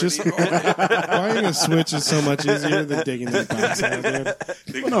you clothing. already Just- own it. Buying a Switch is so much easier than digging that box out,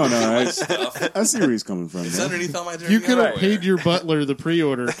 dude. No, I Stuff. I see where he's coming from. It's man. underneath all my dirty You could have underwear. paid your butler the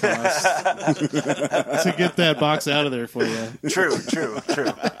pre-order cost to get that box out of there for you. True.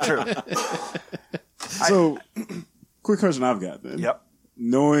 So, quick question I've got then. Yep.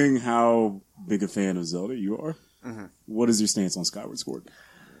 Knowing how big a fan of Zelda you are, what is your stance on Skyward Sword?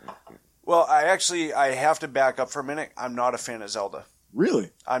 Well, I have to back up for a minute. I'm not a fan of Zelda. Really?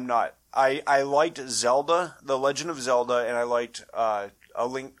 I'm not. I liked Zelda, The Legend of Zelda, and I liked A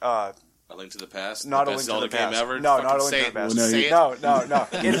Link. A Link to the Past? Not the A best Link to Zelda the game Past. ever? No, Fucking not A Link say to the it. Past. Well, Say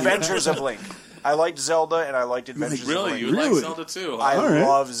it. No. Adventures of Link. I liked Zelda, and I liked Adventures of Really? Link. You like Really? Zelda too? Huh? I All right.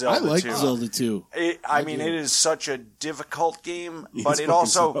 love Zelda I like too. Zelda too. It is such a difficult game, It's but it fucking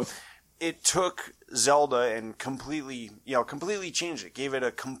also tough. it took Zelda and completely changed it, gave it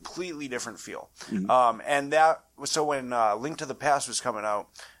a completely different feel. And that so when Link to the Past was coming out,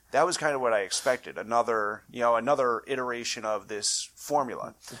 that was kind of what I expected, another iteration of this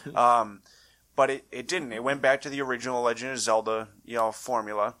formula. But it didn't. It went back to the original Legend of Zelda,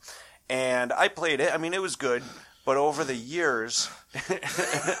 formula. And I played it. I mean, it was good. But over the years,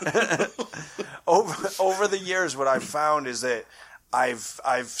 over the years, what I've found is that I've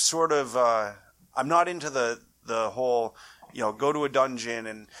sort of I'm not into the whole go to a dungeon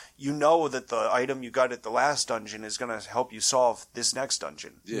and that the item you got at the last dungeon is going to help you solve this next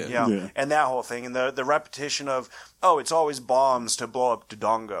dungeon. Yeah. Yeah. And that whole thing and the repetition of it's always bombs to blow up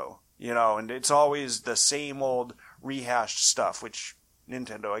Dodongo, and it's always the same old rehashed stuff, which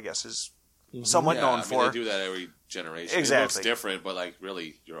Nintendo I guess is somewhat Yeah, known I mean, for. they do that every generation. It Exactly. looks different, but like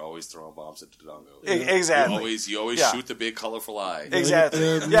really, you're always throwing bombs at Dodongo. Exactly. You always Yeah. shoot the big colorful eye. Exactly.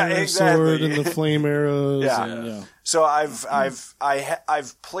 The Yeah, mirror exactly. sword and the flame arrows. Yeah. And, yeah. So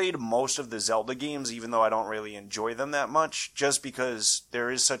I've played most of the Zelda games, even though I don't really enjoy them that much, just because there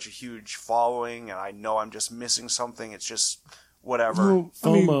is such a huge following, and I know I'm just missing something. It's just whatever. Well, I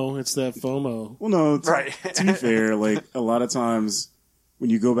mean, FOMO. It's that FOMO. well, no, Right. to be fair, like a lot of times when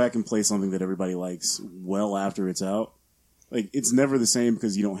you go back and play something that everybody likes well after it's out, like it's never the same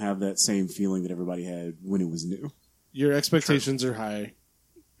because you don't have that same feeling that everybody had when it was new. Your expectations are high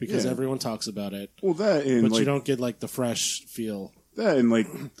because Yeah. everyone talks about it, Well, that and but like you don't get like the fresh feel. that and like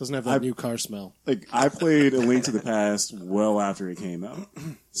Doesn't have that new car smell. like I played A Link to the Past well after it came out.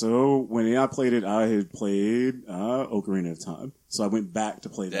 So when I played it, I had played Ocarina of Time. So I went back to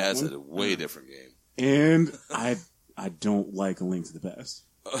play that That's one. a way different game. And I don't like A Link to the Past.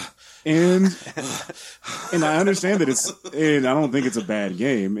 And I understand that and I don't think it's a bad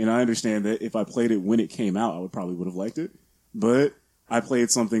game. And I understand that if I played it when it came out, I would have liked it. But I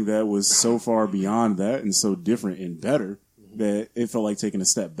played something that was so far beyond that and so different and better that it felt like taking a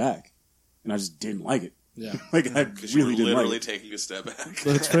step back. And I just didn't like it. Yeah, Like I Because really you're didn't literally like it. taking a step back.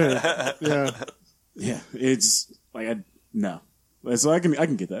 that's fair. Yeah, Yeah, it's like no. So I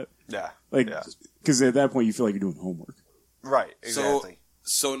can get that. Yeah. Like Yeah. because at that point you feel like you're doing homework. Right. Exactly.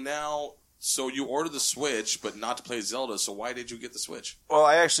 So now, you ordered the Switch, but not to play Zelda. So why did you get the Switch? Well,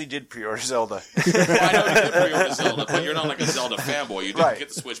 I actually did pre-order Zelda. Well, I know you did pre-order Zelda, but you're not like a Zelda fanboy. You didn't Right. get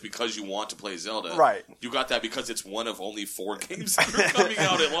the Switch because you want to play Zelda. Right. You got that because it's one of only 4 games that are coming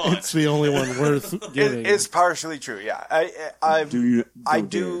out at launch. it's the only one worth getting. It's partially true. Yeah. I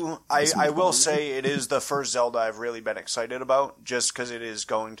will say it is the first Zelda I've really been excited about, just because it is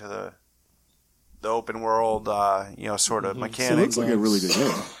going to the open world, sort of It mechanic. looks like a really good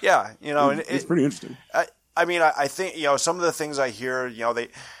game. Yeah, and It's pretty interesting. I mean, I think, some of the things I hear,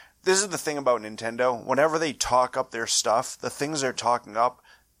 this is the thing about Nintendo. Whenever they talk up their stuff, the things they're talking up,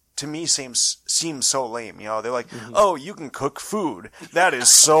 to me, seem so lame. They're like, oh, you can cook food. That is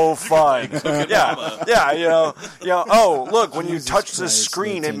so fun. Yeah. Oh, look, when you touch the Christ,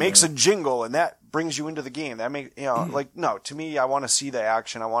 screen, it Nintendo. makes a jingle, and that brings you into the game. That make like, no, to me, I want to see the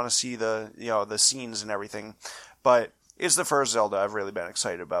action. I want to see the the scenes and everything. But it's the first Zelda I've really been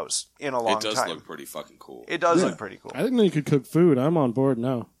excited about in a long It does time. look pretty fucking cool. It does Yeah. look pretty cool. I didn't know you could cook food. I'm on board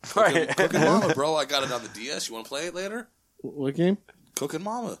now. Right. Cooking Mama, bro. I got it on the DS. You want to play it later? What game? Cooking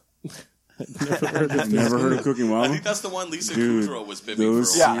Mama. Never heard of this. Never heard of Cooking I Mama? think that's the one Lisa Dude, Kudrow was bibbing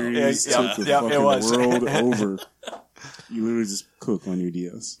Those for. Yeah, series yeah, took the yeah, it fucking was. world over. You literally just cook on your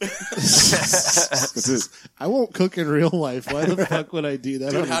DS. That's it. I won't cook in real life. Why the fuck would I do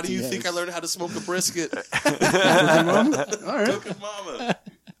that? Dude, on how a do you DS? think I learned how to smoke a brisket? Cooking Mama? All right. Cooking Mama.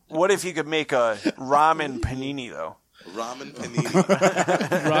 What if you could make a ramen panini though? Ramen panini.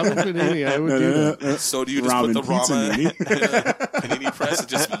 Ramen panini? I would do that. So do you just Ramen put the pizza ramen panini. in a panini press and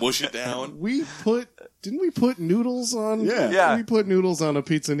just mush it down? Didn't we put noodles on? Yeah. Yeah. We put noodles on a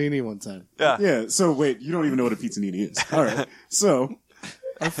pizzanini one time. Yeah. Yeah, so wait, you don't even know what a pizzanini is. All right. So,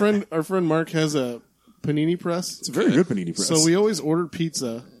 Our friend Mark has a panini press. it's a very good panini press. So we always order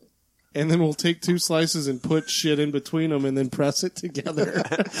pizza, and then we'll take 2 slices and put shit in between them and then press it together.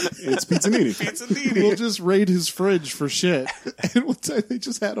 it's pizzanini. Panini. We'll just raid his fridge for shit. And one time they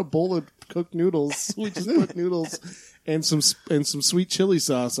just had a bowl of cooked noodles. We just put noodles and some sweet chili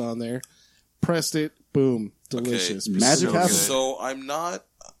sauce on there. Pressed it. Boom. Delicious. Okay. Magic So happens. good. So I'm not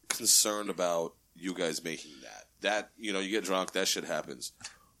concerned about you guys making that. That, you get drunk, that shit happens.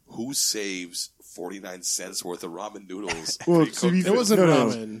 Who saves 49 cents worth of ramen noodles? Well, pre-cooked? to be It wasn't no,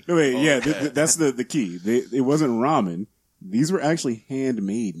 ramen. No, wait, yeah, Okay. that's the key. It wasn't ramen. These were actually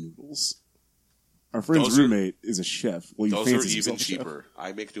handmade noodles. Our friend's Those are- roommate is a chef. Well, he Those are fancies even himself a chef. cheaper.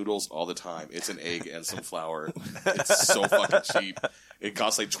 I make noodles all the time. It's an egg and some flour. It's so fucking cheap. It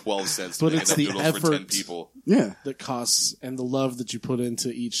costs like 12 cents to But make it's enough the noodles for 10 effort. people. Yeah. The costs and the love that you put into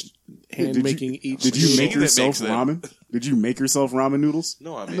each hand Did you- making each. Did you noodle. make that yourself makes them. ramen? Did you make yourself ramen noodles?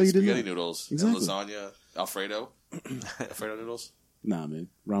 No, I No, made you did spaghetti not. noodles Exactly. and lasagna. Alfredo. Alfredo noodles? Nah, man.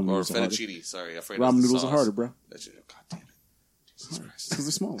 Ramen Or noodles are harder. fettuccine. Sorry, Alfredo. Ramen noodles are harder, bro. God damn it. Jesus Christ. Because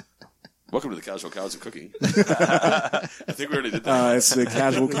they're smaller. Welcome to the Casual Cowards of Cooking. I think we already did that. It's the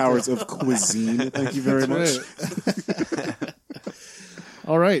casual cowards of cuisine. Thank you very much. Right.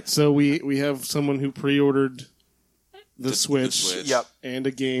 All right, so we have someone who pre-ordered the Switch, Switch. Yep. and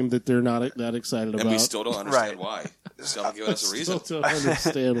a game that they're not that excited about. And we still don't understand Right. why. Still haven't given us a reason. Still don't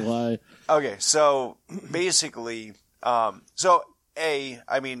understand why. Okay, so basically,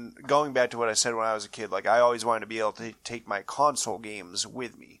 I mean, going back to what I said when I was a kid, like, I always wanted to be able to take my console games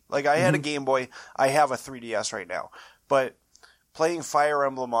with me. Like, I had a Game Boy. I have a 3DS right now. But playing Fire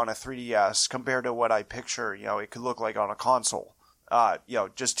Emblem on a 3DS compared to what I picture, it could look like on a console,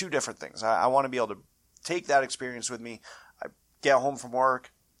 just two different things. I want to be able to take that experience with me. I get home from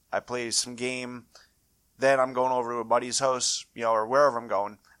work. I play some game. Then I'm going over to a buddy's house, or wherever I'm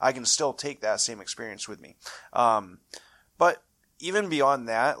going. I can still take that same experience with me. But even beyond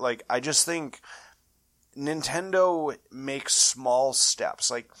that, like, I just think Nintendo makes small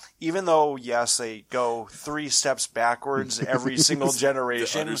steps. Like, even though, yes, they go 3 steps backwards every single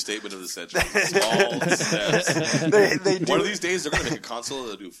generation. The understatement of the century. Small steps. They do. One of these days, they're going to make a console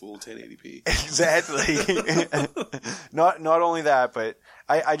that'll do full 1080p. Exactly. Not only that, but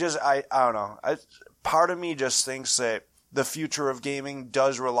I don't know. Part of me just thinks that the future of gaming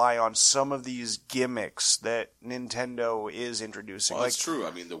does rely on some of these gimmicks that Nintendo is introducing. Well, that's true.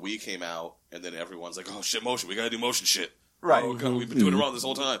 I mean, the Wii came out, and then everyone's like, oh, shit, motion. We got to do motion shit. Right. Oh, God, we've been doing it wrong this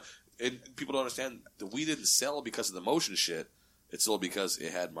whole time. And people don't understand the Wii didn't sell because of the motion shit. It sold because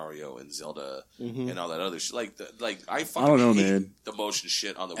it had Mario and Zelda and all that other shit. I don't know, hate man. the motion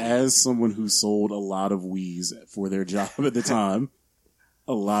shit on the Wii. As someone who sold a lot of Wiis for their job at the time,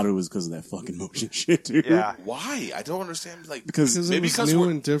 a lot of it was because of that fucking motion shit, dude. Yeah. Why? I don't understand. Like, Because it was new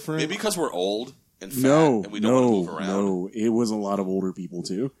and different. Maybe because we're old and fat No, and we don't want to move around. no. It was a lot of older people,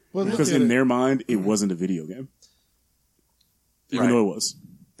 too. Well, look Because at in it. their mind, it wasn't a video game. Even Right. though it was.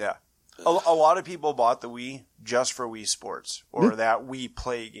 Yeah. A lot of people bought the Wii just for Wii Sports or that Wii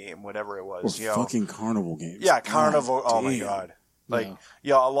Play game, whatever it Or was. fucking carnival games. Yeah, Carnival. Oh my damn. god.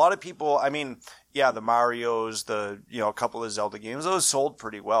 A lot of people, I mean, yeah, the Marios, a couple of Zelda games, those sold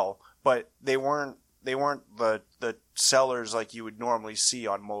pretty well, but they weren't the sellers like you would normally see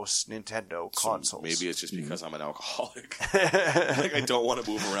on most Nintendo consoles. Maybe it's just because I'm an alcoholic. Like, I don't want to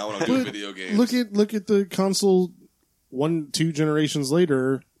move around when I'm doing video games. Look at the console 1-2 generations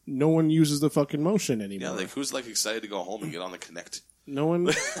later. No one uses the fucking motion anymore. Yeah, like, who's excited to go home and get on the Kinect? No one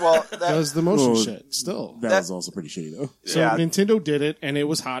Well, does the motion Well, shit still. That was also pretty shitty, though. So Yeah. Nintendo did it, and it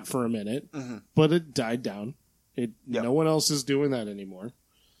was hot for a minute, but it died down. No one else is doing that anymore.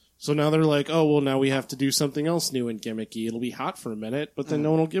 So now they're like, oh, well, now we have to do something else new and gimmicky. It'll be hot for a minute, but then no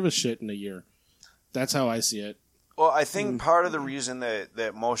one will give a shit in a year. That's how I see it. Well, I think part of the reason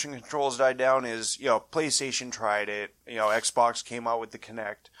that motion controls died down is, PlayStation tried it, Xbox came out with the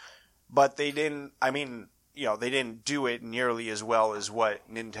Kinect, but they didn't, they didn't do it nearly as well as what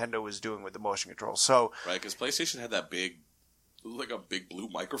Nintendo was doing with the motion controls. So, Right, because PlayStation had that big blue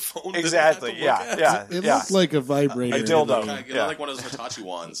microphone. exactly, yeah. It looked like a vibrator. A dildo. Kind of like one of those Hitachi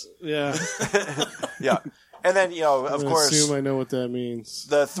wands. Yeah. Yeah. And then, of I course, assume I know what that means.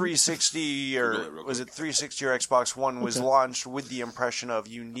 the 360 Google it or real was quick. it 360 or Xbox One was launched with the impression of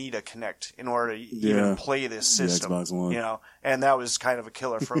you need a Kinect in order to even play this system. Xbox One. And that was kind of a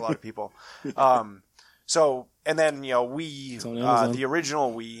killer for a lot of people. So, and then, It's on Wii, Amazon. the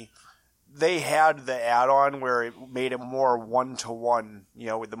original Wii, they had the add-on where it made it more one-to-one,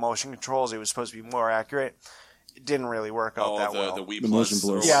 with the motion controls. It was supposed to be more accurate. It didn't really work out that well. The Wii The Plus. Motion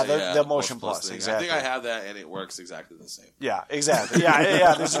Plus. Yeah, the Motion Plus, thing. exactly. I think I have that, and it works exactly the same. Yeah, exactly.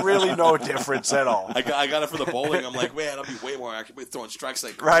 Yeah, there's really no difference at all. I got it for the bowling. I'm like, man, I'll be way more accurate with throwing strikes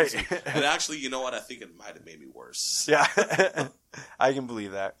like Right. crazy. And actually, you know what? I think it might have made me worse. Yeah, I can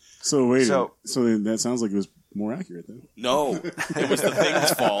believe that. So, wait. So- So then that sounds like it was more accurate, then. No, it was the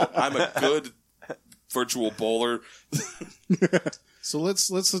thing's fault. I'm a good virtual bowler. So let's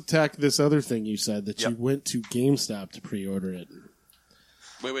attack this other thing you said, that you went to GameStop to pre-order it.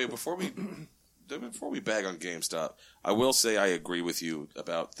 Wait, before we bag on GameStop, I will say I agree with you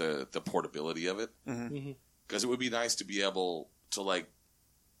about the portability of it. Because it would be nice to be able to I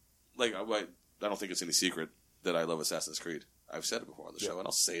don't think it's any secret that I love Assassin's Creed. I've said it before on the show, and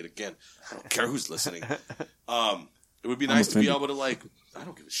I'll say it again. I don't care who's listening. It would be nice to be able to I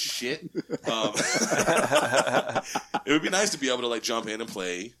don't give a shit. It would be nice to be able to jump in and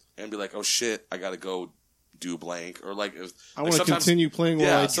play and be like, oh shit, I gotta go do blank, or I want to continue playing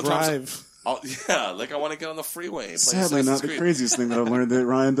while I drive. I want to get on the freeway and play Sadly, Assassin's not the Creed. craziest thing that I've learned that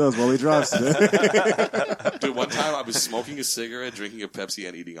Ryan does while he drives today. Dude, one time I was smoking a cigarette, drinking a Pepsi,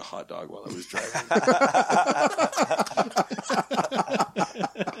 and eating a hot dog while I was driving.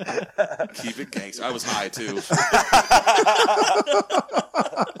 Keep it gangster. I was high, too.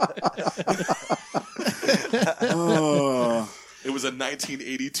 Oh. It was a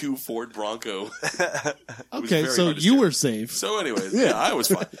 1982 Ford Bronco. Okay, very so hard to you steer. were safe. So anyways, yeah, I was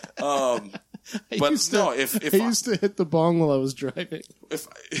fine. But no, if I used to hit the bong while I was driving. if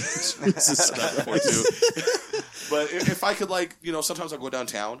I said that before too. But if I could, like, you know, sometimes I'll go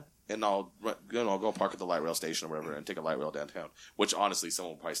downtown and I'll go park at the light rail station or whatever and take a light rail downtown, which honestly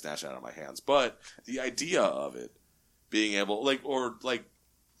someone will probably snatch it out of my hands. But the idea of it being able, like, or like,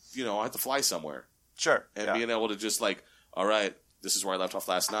 you know, I have to fly somewhere. Sure. And being able to just like, all right, this is where I left off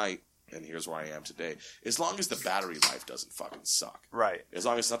last night. And here's where I am today. As long as the battery life doesn't fucking suck. Right. As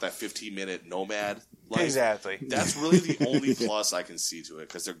long as it's not that 15-minute nomad life. Exactly. That's really the only plus I can see to it,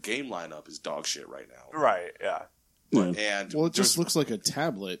 because their game lineup is dog shit right now. Right, yeah. And well, it just looks like a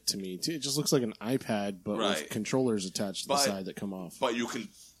tablet to me. It just looks like an iPad, but with controllers attached to the side that come off. But you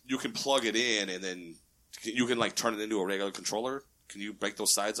can plug it in, and then you can like turn it into a regular controller. Can you break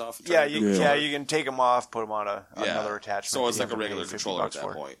those sides off? Yeah, you can take them off, put them on another attachment. So it's like a regular controller at that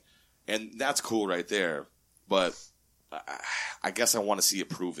point. And that's cool right there, but I guess I want to see it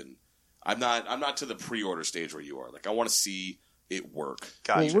proven. I'm not to the pre-order stage where you are. Like, I want to see it work.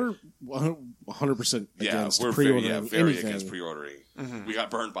 Gotcha. Well, we're 100% against pre-ordering very anything. against pre-ordering. Mm-hmm. We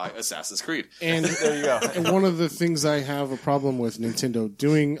got burned by Assassin's Creed. And there you go. And one of the things I have a problem with Nintendo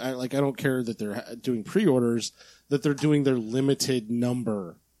doing, I don't care that they're doing pre-orders, that they're doing their limited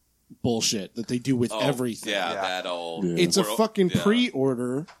number bullshit that they do with everything. It's a fucking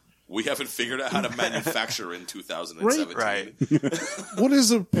pre-order. We haven't figured out how to manufacture in 2017. Right. What is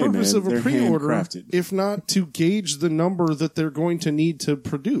the purpose of a pre-order if not to gauge the number that they're going to need to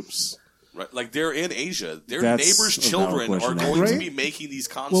produce? Right. Like, they're in Asia. Their neighbors' children are going to be making these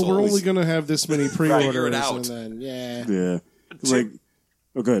consoles. Well, we're only going to have this many pre-orders. out. And then, Yeah. Like,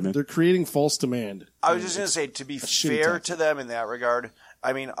 oh, go ahead, man. They're creating false demand. I was just going to say, to be fair to them in that regard,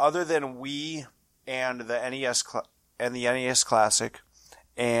 I mean, other than Wii and the NES and the NES Classic,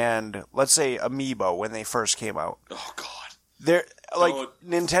 and let's say Amiibo when they first came out. Oh God! They're like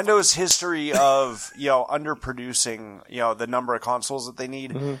Nintendo's history of underproducing the number of consoles that they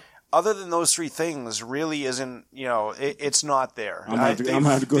need. Mm-hmm. Other than those three things, really isn't it's not there. I'm gonna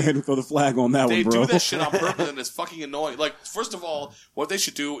have to go ahead and throw the flag on that one, bro. They do that shit on purpose, and it's fucking annoying. Like, first of all, what they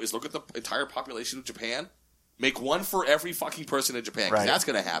should do is look at the entire population of Japan. Make one for every fucking person in Japan, because that's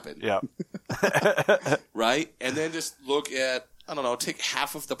going to happen. Yeah. Right? And then just look at, I don't know, take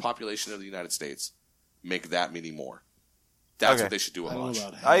half of the population of the United States. Make that many more. That's what they should do a launch.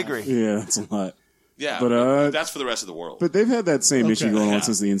 I agree. Yeah, that's a lot. Yeah, but that's for the rest of the world. But they've had that same issue going on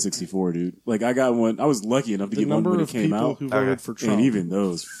since the N64, dude. Like, I got one. I was lucky enough to get one when it came out. Who voted for Trump, and even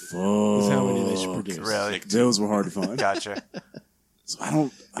those, is how many they should produce. Really? Those were hard to find. Gotcha. So I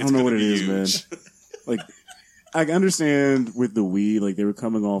don't know what it is, man. Like, I understand with the Wii, like, they were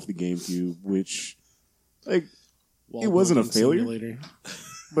coming off the GameCube, which, like, it wasn't a failure,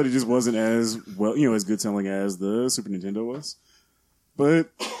 but it just wasn't as well, as good selling as the Super Nintendo was. But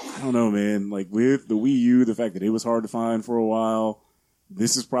I don't know, man. Like, with the Wii U, the fact that it was hard to find for a while,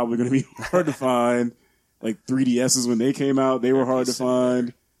 this is probably going to be hard to find. Like, 3DSs when they came out, they were hard to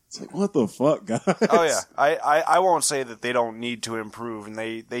find. It's like, what the fuck, guys? Oh, yeah. I won't say that they don't need to improve, and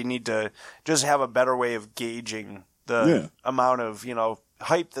they need to just have a better way of gauging the amount of,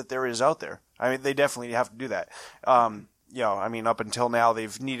 hype that there is out there. I mean, they definitely have to do that. I mean, up until now,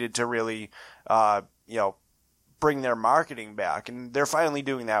 they've needed to really, bring their marketing back, and they're finally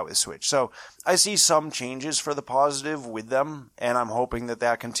doing that with Switch. So I see some changes for the positive with them, and I'm hoping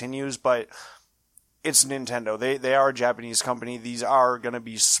that continues, but it's Nintendo. They are a Japanese company. These are going to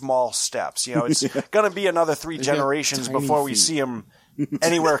be small steps. It's going to be another 3 generations before we see them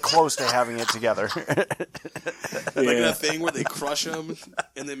anywhere close to having it together. Like that thing where they crush them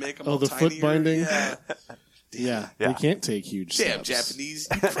and they make them all the tinier. foot binding? Yeah. They can't take huge steps. Damn, Japanese,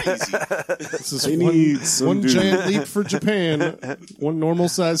 you crazy. This is one giant leap for Japan, one normal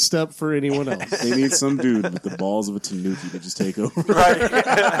size step for anyone else. They need some dude with the balls of a Tanuki to just take over. Right.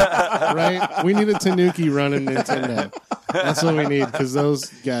 Right? We need a Tanuki running Nintendo. That's what we need, because those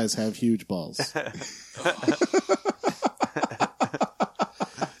guys have huge balls.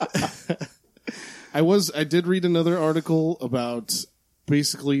 I did read another article about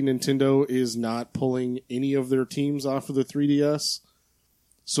basically Nintendo is not pulling any of their teams off of the 3DS.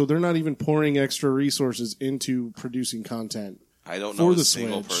 So they're not even pouring extra resources into producing content. I don't know a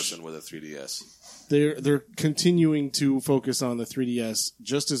single person with a 3DS. They're continuing to focus on the 3DS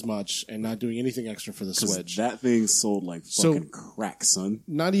just as much and not doing anything extra for the Switch. That thing sold like fucking crack, son.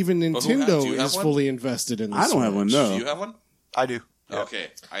 Not even Nintendo is fully invested in the Switch. I don't have one, no. Do you have one? I do. Yeah. Okay.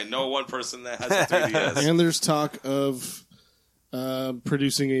 I know one person that has a 3DS. And there's talk of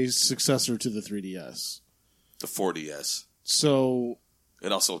producing a successor to the 3DS. The 4DS. So...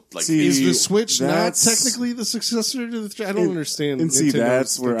 It also, like... is the Switch not technically the successor to the 3DS? I don't understand. And see,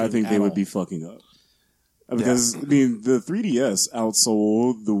 that's where I think they would be fucking up. Because, I mean, the 3DS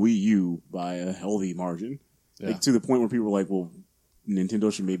outsold the Wii U by a healthy margin. Like, to the point where people were like, well,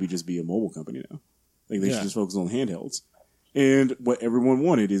 Nintendo should maybe just be a mobile company now. Like, they should just focus on handhelds. And what everyone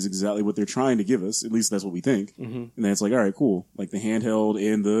wanted is exactly what they're trying to give us. At least that's what we think. Mm-hmm. And then it's like, all right, cool. Like, the handheld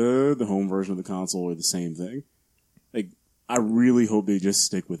and the home version of the console are the same thing. Like, I really hope they just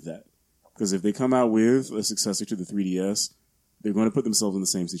stick with that. Because if they come out with a successor to the 3DS, they're going to put themselves in the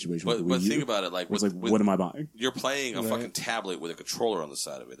same situation with the Wii U. But think about it, like, what am I buying? You're playing a fucking tablet with a controller on the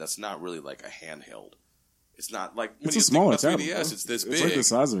side of it. That's not really like a handheld. It's not like when it's you a smaller think about 3DS, tablet. it's this big. It's like the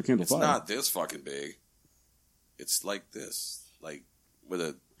size of a Kindle It's Fire. not this fucking big. It's like this. Like with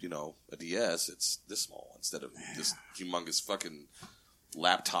a DS, it's this small instead of this humongous fucking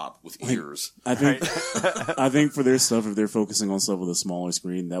laptop with ears. I think for their stuff, if they're focusing on stuff with a smaller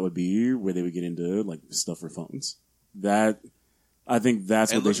screen, that would be where they would get into like stuff for phones. I think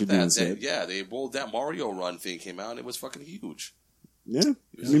that's what they should do instead. That Mario Run thing came out and it was fucking huge. Yeah,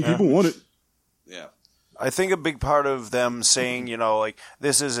 I mean, people want it. Yeah. I think a big part of them saying, like,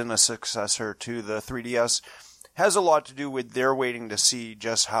 this isn't a successor to the 3DS has a lot to do with they're waiting to see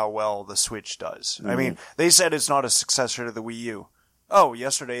just how well the Switch does. Mm-hmm. I mean, they said it's not a successor to the Wii U. Oh,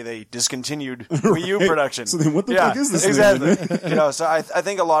 yesterday they discontinued Wii U production. So then what the fuck is this? Exactly. So I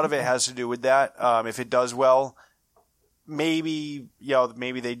think a lot of it has to do with that. If it does well, maybe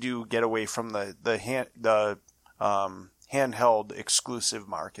they do get away from the handheld exclusive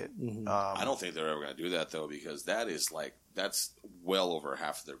market. Mm-hmm. I don't think they're ever going to do that though, because that's well over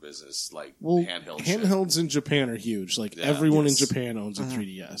half of their business. Like handhelds in Japan are huge. Like everyone in Japan owns a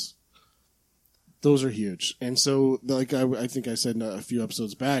 3DS. Those are huge, and so like I think I said a few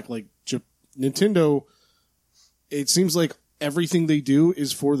episodes back, like Nintendo, it seems like everything they do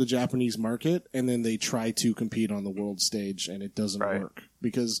is for the Japanese market, and then they try to compete on the world stage, and it doesn't work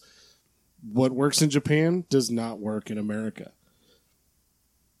because what works in Japan does not work in America.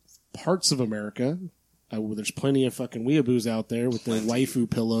 Parts of America, there's plenty of fucking weeaboos out there with their waifu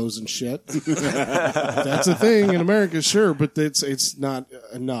pillows and shit. That's a thing in America, sure, but it's not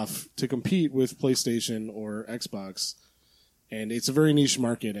enough to compete with PlayStation or Xbox. And it's a very niche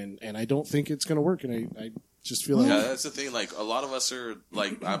market, and I don't think it's going to work. And I just feel like... Yeah, that's the thing. Like, a lot of us are,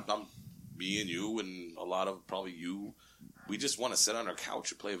 like, I'm me and you, and a lot of probably you, we just want to sit on our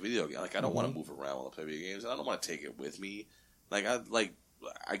couch and play a video game. Like, I don't want to move around while I play video games, and I don't want to take it with me. Like,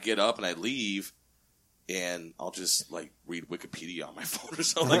 I get up and I leave, and I'll just, like, read Wikipedia on my phone or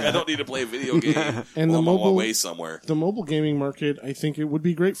something. Like, I don't need to play a video game and while I'm on my way somewhere. The mobile gaming market, I think it would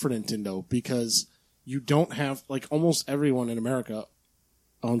be great for Nintendo, because you don't have, like, almost everyone in America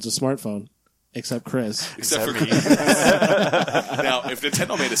owns a smartphone, except Chris. Except for me. Now, if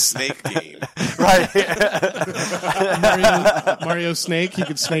Nintendo made a Snake game... Right. Mario Snake, he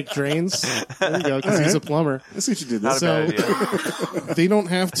could snake drains. There you go, because he's a plumber. Let's see what you did. Not a bad idea. They don't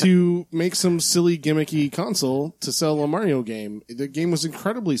have to make some silly gimmicky console to sell a Mario game. The game was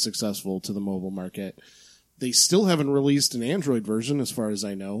incredibly successful to the mobile market. They still haven't released an Android version, as far as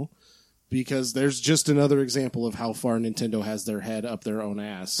I know, because there's just another example of how far Nintendo has their head up their own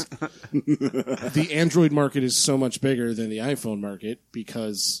ass. The Android market is so much bigger than the iPhone market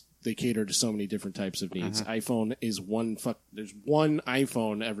because they cater to so many different types of needs. iPhone is there's one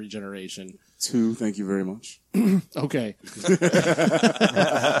iPhone every generation. 2, thank you very much. Okay.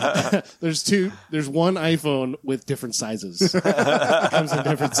 There's one iPhone with different sizes. It comes in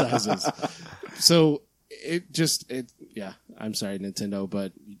different sizes. So I'm sorry, Nintendo,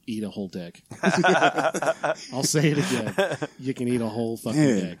 but eat a whole dick. I'll say it again. You can eat a whole fucking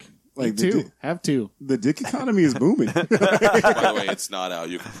dick. Like have two. The dick economy is booming. By the way, it's not out.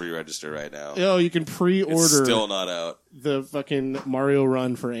 You can pre-register right now. Oh, you can pre-order. It's still not out. The fucking Mario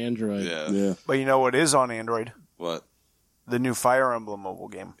Run for Android. Yeah. But you know what is on Android? What? The new Fire Emblem mobile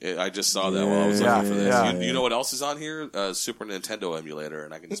game. I just saw that while I was looking for this. Yeah. You know what else is on here? Super Nintendo emulator,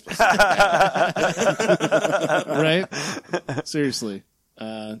 and I can just play Right? Seriously.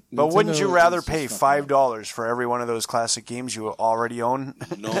 But wouldn't you rather pay $5 for every one of those classic games you already own?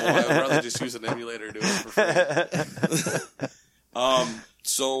 No, I'd rather just use an emulator and do it for free.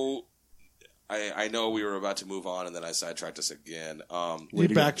 So I know we were about to move on, and then I sidetracked us again. You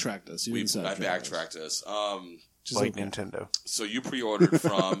backtracked us. I backtracked us. Like Nintendo. So you pre-ordered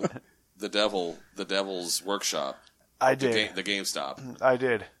from the Devil's Workshop. I did. The GameStop. I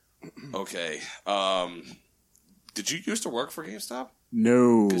did. Okay. Did you used to work for GameStop?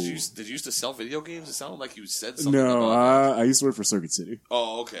 No. Did you used to sell video games? It sounded like you said something No, about I used to work for Circuit City.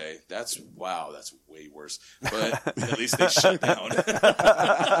 Oh, okay. That's way worse. But at least they shut down.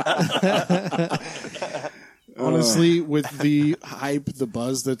 Honestly, with the hype, the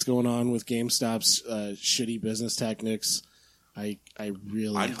buzz that's going on with GameStop's shitty business tactics, I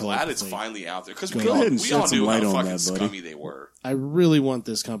really I'm hope glad it's they- finally out there because Go we ahead all, and we shed all some knew light how on fucking that, buddy. scummy they were. I really want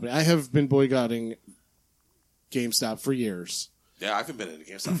this company. I have been boycotting GameStop for years, Yeah, I haven't been in a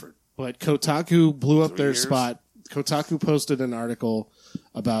GameStop for but Kotaku blew up 3 their years? spot. Kotaku posted an article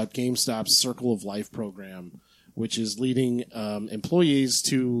about GameStop's Circle of Life program, which is leading employees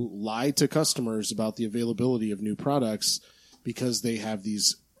to lie to customers about the availability of new products because they have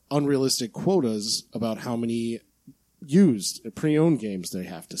these unrealistic quotas about how many used pre-owned games they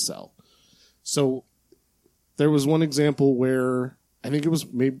have to sell. So there was one example where I think it was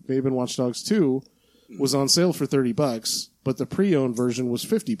maybe in Watch Dogs 2 was on sale for $30, but the pre-owned version was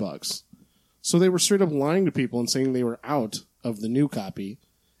 $50. So they were straight up lying to people and saying they were out of the new copy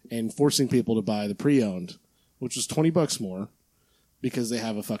and forcing people to buy the pre-owned, which was $20 more because they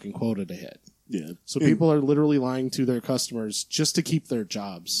have a fucking quota to hit. Yeah. So people are literally lying to their customers just to keep their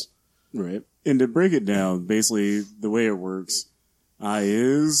jobs. Right. And to break it down, basically the way it works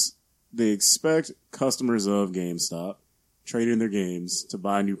is they expect customers of GameStop trade in their games to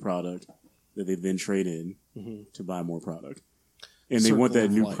buy a new product that they then trade in to buy more product. And they want Circle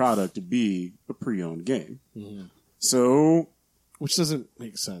that of new life. product to be a pre-owned game. So, Which doesn't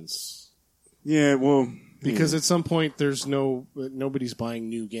make sense. yeah, well... Because at some point there's nobody's buying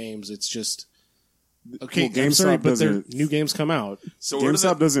new games. It's just okay. Well, I'm sorry, GameStop but their doesn't- new games come out. so where do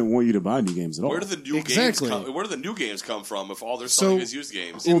GameStop the doesn't want you to buy new games at all. where do the new Exactly. games come? Where do the new games come from if all they're So- selling is used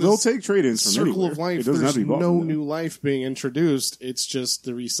games? Well, in they'll this take trade-ins from Circle anywhere. of Life, It doesn't have there's to be bought no from them. new life being introduced. It's just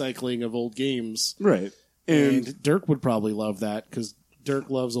the recycling of old games. Right. And Dirk would probably love that because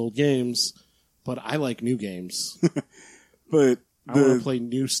Dirk loves old games, but I like new games. But I want to play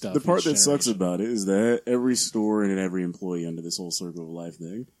new stuff. the part each that sucks generation. about it is that every store and every employee under this whole Circle of Life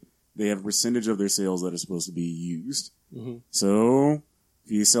thing, they have a percentage of their sales that are supposed to be used. So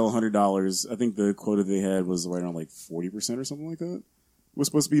if you sell $100, I think the quota they had was right around like 40% or something like that. Was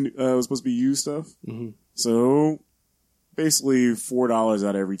supposed to be used stuff. So basically $4 out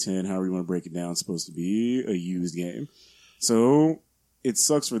of every 10, however you want to break it down, is supposed to be a used game. So it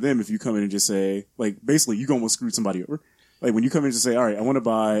sucks for them if you come in and just say, like, basically you almost screwed somebody over. Like when you come in and just say, all right, I want to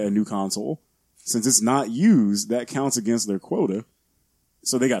buy a new console. Since it's not used, that counts against their quota.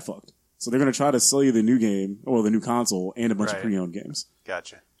 So they got fucked. So they're going to try to sell you the new game or the new console and a bunch of Right. pre-owned games.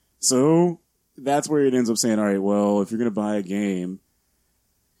 Gotcha. So that's where it ends up saying, all right, well, if you're going to buy a game,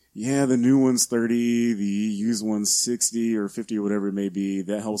 yeah, the new one's 30, the used one's 60 or 50 or whatever it may be.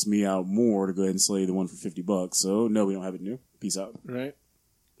 That helps me out more to go ahead and sell you the one for $50. So no, we don't have it new. Peace out. right?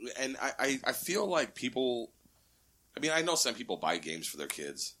 And I feel like people. I mean, I know some people buy games for their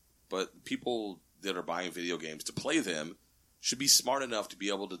kids, but people that are buying video games to play them should be smart enough to be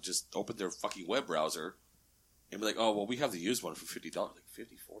able to just open their fucking web browser and be like, "Oh, well, we have the used one for $50, like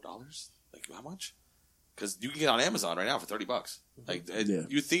 $54, like how much?" Because you can get on Amazon right now for $30. Like, Yeah.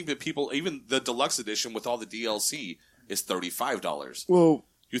 you think that people, even the deluxe edition with all the DLC, is $35. Well,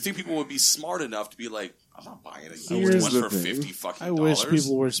 You think people would be smart enough to be like, "I'm not buying a Here's used one the for thing. 50 fucking I wish dollars."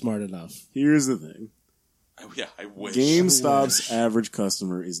 people were smart enough. here's the thing. Yeah, I wish. GameStop's average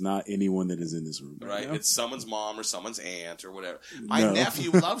customer is not anyone that is in this room. Right? now. It's someone's mom or someone's aunt or whatever. My No.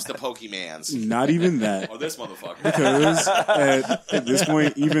 nephew loves the Pokemans. Not even that. Oh, this motherfucker. Because at this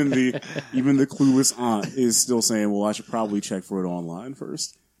point, even the clueless aunt is still saying, "Well, I should probably check for it online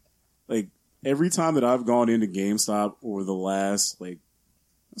first." Like every time that I've gone into GameStop over the last, like,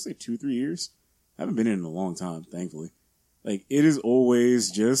 let's say 2-3 years, I haven't been in a long time, thankfully. Like it is always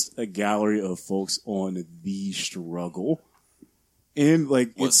just a gallery of folks on the struggle, and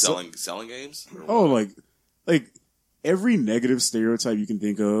like What, it's selling games? oh like every negative stereotype you can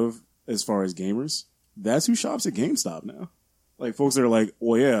think of as far as gamers, that's who shops at GameStop now. Like folks that are like,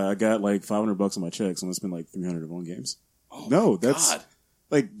 well, yeah, I got like $500 on my check, so I'm gonna spend like $300 on games. Oh, No, my that's God.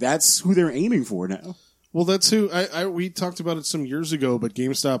 like that's who they're aiming for now. Well, that's who we talked about it some years ago, but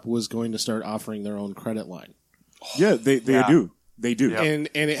GameStop was going to start offering their own credit line. Yeah, they Yeah. do. They do. Yep.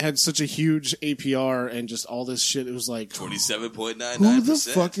 And it had such a huge APR and just all this shit. It was like, 27.99%. who the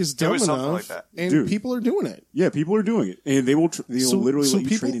fuck is dumb was something enough? like that. And Dude. people are doing it. Yeah, people are doing it, and they will. They'll literally so let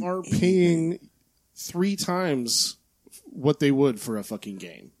you trade people in are anything. paying 3 times what they would for a fucking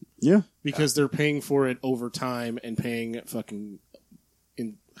game Yeah, because they're paying for it over time and paying fucking.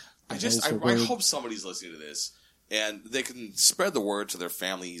 I hope somebody's listening to this and they can spread the word to their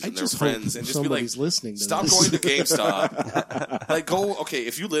families and their just friends hope and just be like, somebody's listening to stop this. going to GameStop. Like, go, okay,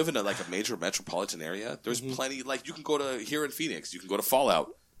 if you live in a major metropolitan area, there's plenty, like, you can go to, here in Phoenix, you can go to Fallout,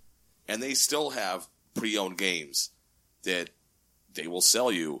 and they still have pre-owned games that they will sell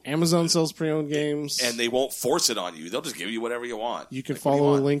you, Amazon sells pre-owned games, and they won't force it on you. They'll just give you whatever you want. you can Like, what do follow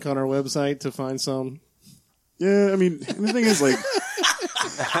a want? link on our website to find some. Yeah, I mean, the thing is, like,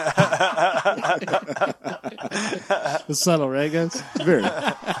 It's subtle, right, guys? very.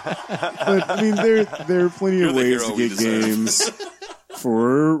 But I mean, there are plenty of You're the ways hero to we get deserve. games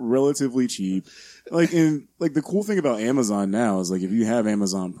for relatively cheap. Like, the cool thing about Amazon now is, like, if you have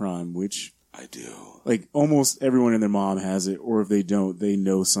Amazon Prime, which I do. like almost everyone and their mom has it, or if they don't, they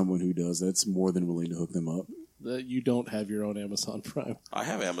know someone who does. That's more than willing to hook them up. That you don't have your own Amazon Prime. I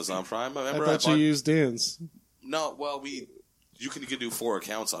have Amazon Prime. I Remember thought you used Dan's. No, well, you can do 4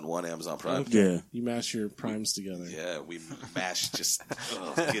 accounts on one Amazon Prime. Yeah. You mash your primes together. Yeah, we mash get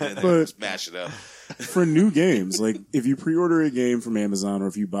in there, But- just mash it up. For new games, like if you pre-order a game from Amazon or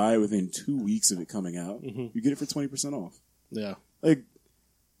if you buy it within 2 weeks of it coming out, you get it for 20% off. Yeah. Like,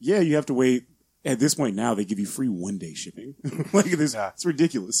 yeah, you have to wait. At this point now, they give you free 1-day shipping. Like, it's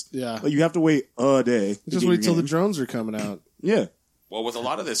ridiculous. Yeah. Like, you have to wait a day. to Just get wait your till the game. drones are coming out. Yeah. Well, with a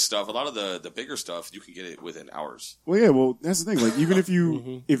lot of this stuff, a lot of the bigger stuff, you can get it within hours. Well, yeah, well, that's the thing. Like, even if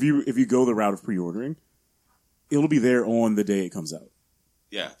you, if you go the route of pre-ordering, it'll be there on the day it comes out.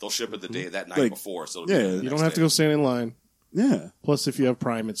 Yeah, they'll ship it that night Like, before, so yeah, it'll be You don't have to go stand in line. Yeah. Plus, if you have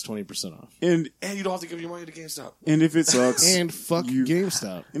Prime, it's 20% off. And and you don't have to give your money to GameStop. if it sucks, And fuck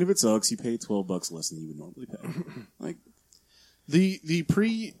GameStop. and if it sucks, you pay $12 less than you would normally pay. Like, The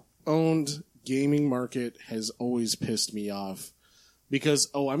pre-owned gaming market has always pissed me off because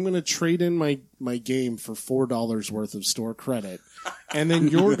I'm going to trade in my game for $4 worth of store credit, and then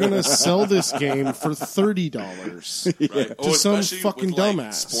you're going to sell this game for $30 Right? to some especially fucking with, like,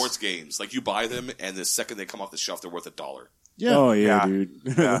 dumbass. sports games. Like, you buy them, and the second they come off the shelf, they're worth $1. Yeah, oh yeah, Yeah. dude,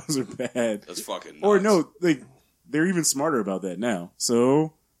 those are bad. That's fucking nuts. Or no, like they're even smarter about that now.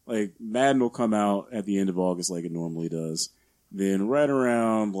 So like Madden will come out at the end of August like it normally does. Then right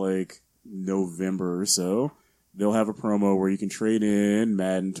around like November or so, they'll have a promo where you can trade in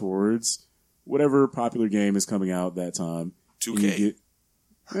Madden towards whatever popular game is coming out that time. 2K. And you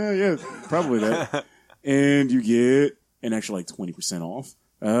get, yeah, probably that. And you get an extra like 20% off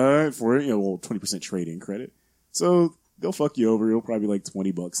for 20% trade-in credit. So they'll fuck you over. It'll probably be like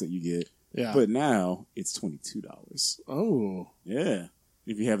 $20 that you get. yeah. But now it's $22. Oh, Yeah.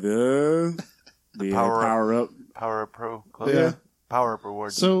 If you have the Power power up, Power Up Pro Club. Yeah. Power Up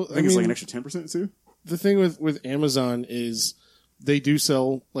Rewards. so I think it's like an extra 10% too. the thing with Amazon is they do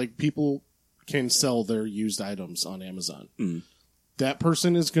sell, like, people can sell their used items on Amazon. Mm. That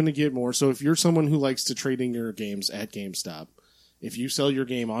person is going to get more. So if you're someone who likes to trade in your games at GameStop, if you sell your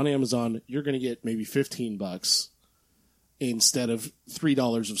game on Amazon, you're going to get maybe $15 instead of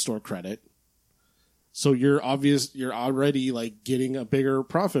 $3 of store credit. So you're already like getting a bigger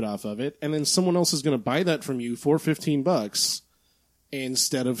profit off of it, and then someone else is going to buy that from you for $15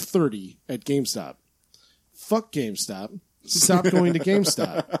 instead of $30 at GameStop. Fuck GameStop. Stop going to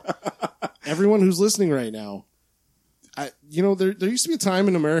GameStop. Everyone who's listening right now, there used to be a time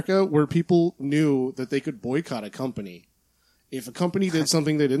in America where people knew that they could boycott a company. If a company did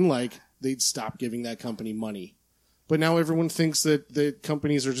something they didn't like, they'd stop giving that company money. But now everyone thinks that the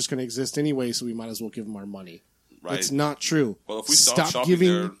companies are just going to exist anyway, so we might as well give them our money. Right. It's not true. Well, if we stop shopping giving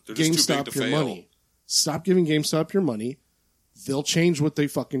there, they're just too big GameStop to your fail. money. Stop giving GameStop your money. They'll change what they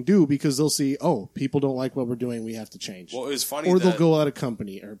fucking do because they'll see, people don't like what we're doing. We have to change. Well, it's funny or that they'll go out of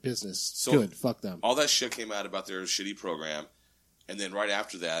company or business. So- Good. Fuck them. all that shit came out about their shitty program, and then right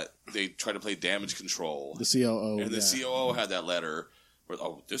after that, they tried to play damage control. The COO. And the yeah. COO had that letter where,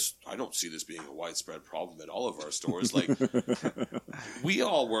 I don't see this being a widespread problem at all of our stores. Like, we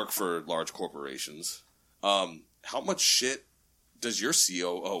all work for large corporations. How much shit does your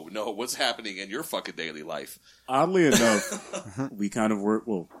COO know what's happening in your fucking daily life? Oddly enough, we kind of work.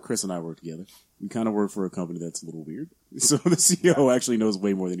 Well, Chris and I work together. We kind of work for a company that's a little weird. So the CEO actually knows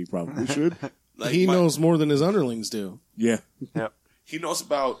way more than he probably should. Like, He knows more than his underlings do. Yeah. Yep. He knows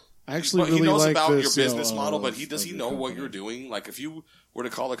about. I actually But really he knows like about the your business COO model, but of- does of he the know what company. you're doing? Like, if you were to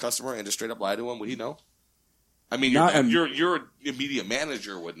call a customer and just straight up lie to him, would he know? I mean, Not- your immediate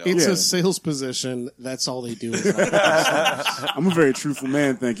manager would know. It's Yeah. a sales position. That's all they do. I'm a very truthful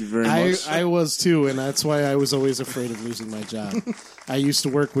man. Thank you very much. I was too, and that's why I was always afraid of losing my job. I used to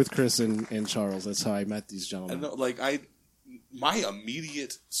work with Chris and Charles. That's how I met these I gentlemen. know, my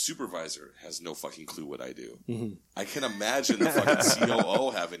immediate supervisor has no fucking clue what I do. Mm-hmm. I can imagine the fucking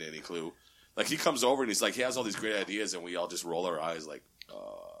COO having any clue. Like, he comes over and he's like, he has all these great ideas, and we all just roll our eyes like,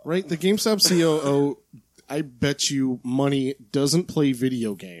 Right? The GameStop COO, I bet you money, doesn't play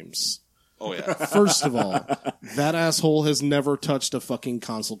video games. oh yeah. First of all, that asshole has never touched a fucking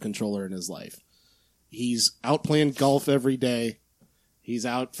console controller in his life. He's out playing golf every day. He's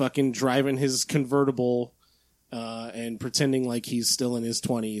out fucking driving his convertible and pretending like he's still in his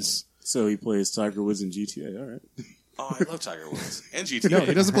 20s. So he plays Tiger Woods in GTA. All right. Oh, I love Tiger Woods and GTA. No,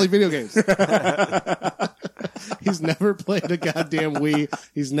 he doesn't play video games. He's never played a goddamn Wii.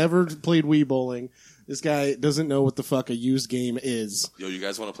 He's never played Wii bowling. This guy doesn't know what the fuck a used game is. Yo, you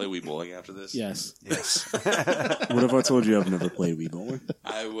guys want to play Wii bowling after this? Yes. What if I told you I've never played Wii bowling?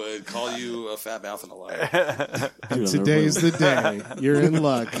 I would call you a fat mouth and a liar. Dude, Today's the day. You're in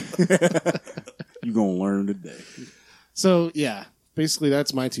luck. You gonna learn today. So, yeah. Basically,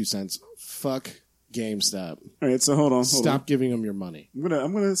 that's my 2 cents. Fuck GameStop. All right, so hold on. Stop giving them your money.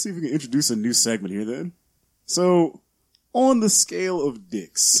 I'm gonna see if we can introduce a new segment here then. So, on the scale of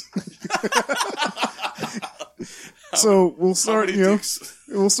dicks. So we'll start,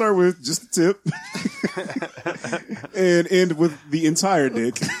 we'll start with just the tip and end with the entire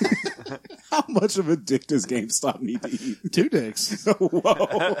dick. How much of a dick does GameStop need to eat? 2 dicks.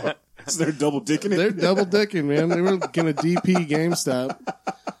 Whoa. So they're double dicking it? They're double dicking, man. They were going to DP GameStop.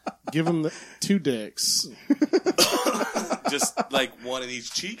 Give them 2 dicks. Just like one in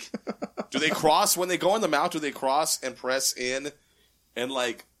each cheek? Do they cross when they go in the mouth? Do they cross and press in and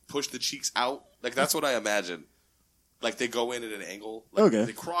like push the cheeks out? Like that's what I imagine. Like they go in at an angle. Like, okay.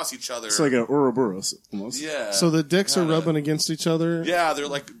 They cross each other. It's like an Ouroboros almost. Yeah. So the dicks are rubbing against each other? Yeah, they're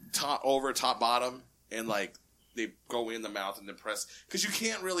like top bottom, and like they go in the mouth and then press. Because you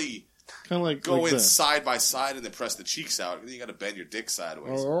can't really kind of like go like in this. side by side and then press the cheeks out. Then you got to bend your dick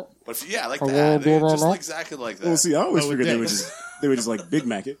sideways. Oh. But if, yeah, like that. Just exactly like that. Well, see, I always Oh, figured dicks. they would just like Big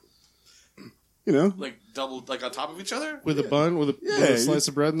Mac it. You know? Like double, like on top of each other? With a bun? With a slice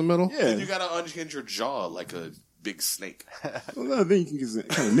of bread in the middle? Yeah. Then you got to unhinge your jaw like a big snake. Well, then you can just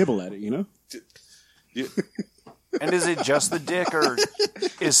kind of nibble at it, you know? Yeah. And is it just the dick, or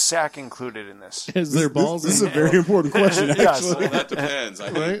is sack included in this? Is there balls This is in a very important question, Yes. actually. Well, that depends. I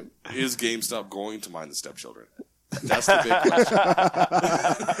mean, Right? is GameStop going to mind the stepchildren? That's the big question.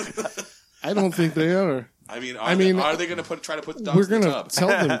 I don't think they are. I mean, are they going to try to put the dogs We're in the going to tub? tell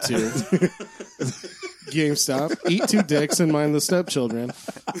them to. GameStop, eat 2 dicks and mind the stepchildren.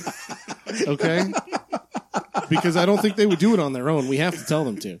 Okay? Because I don't think they would do it on their own. We have to tell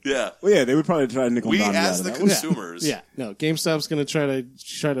them to. Yeah. Well, yeah, they would probably try to nickel We, and dime you out as of the that one. consumers, Yeah, no. GameStop's going to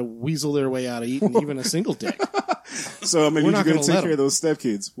try to weasel their way out of eating even a single dick. So, I mean, We're you're not going gonna to let take care of those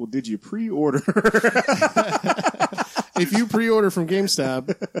stepkids. Well, did you pre-order? If you pre-order from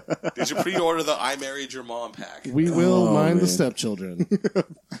GameStop, did you pre-order the I Married Your Mom pack? we will mind the man. stepchildren.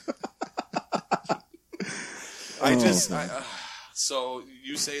 So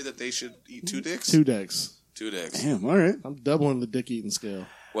you say that they should eat 2 dicks? 2 dicks. 2 dicks. Damn, all right. I'm doubling the dick eating scale.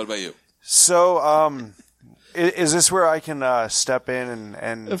 What about you? So, is this where I can step in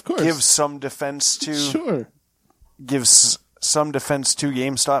and Of course. give some defense to Sure. some defense to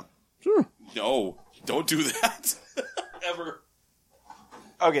GameStop? Sure. No, don't do that. Ever.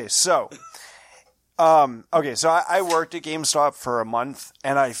 Okay, so I worked at GameStop for a month,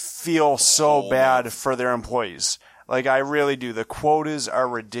 and I feel so bad for their employees. Like, I really do. The quotas are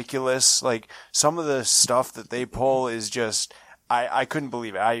ridiculous. Like, some of the stuff that they pull is just, I couldn't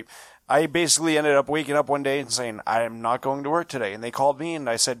believe it. I basically ended up waking up one day and saying, I am not going to work today. And they called me, and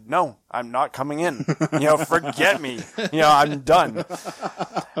I said, no, I'm not coming in. Forget me. I'm done.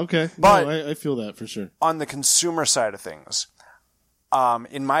 Okay. But- no, I feel that for sure. On the consumer side of things,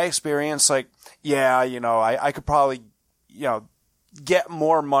 in my experience, like, I could probably, get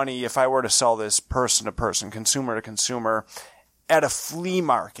more money if I were to sell this person to person, consumer to consumer, at a flea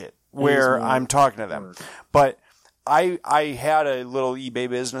market where I'm talking to them. But I had a little eBay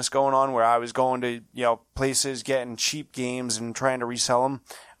business going on where I was going to, places, getting cheap games and trying to resell them.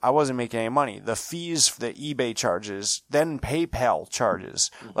 I wasn't making any money. The fees for the eBay charges, then PayPal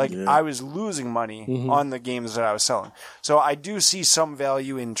charges. Like, I was losing money on the games that I was selling. So I do see some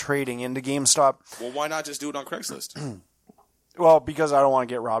value in trading into GameStop. Well, why not just do it on Craigslist? Well, because I don't want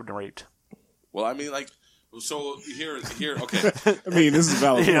to get robbed and raped. Well, I mean, like, so here, okay. I mean, this is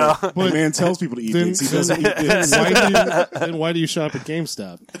valid. Yeah. The man tells people to eat dicks. He doesn't eat dicks. Then why do you shop at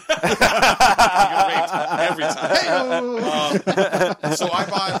GameStop? You get raped every time. So I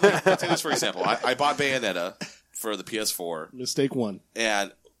bought, I'll take this for example. I bought Bayonetta for the PS4, Mistake 1.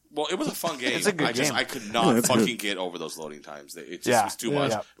 and well, it was a fun game. It's a good game. I could not that's fucking good. get over those loading times. It just Yeah. was too Yeah.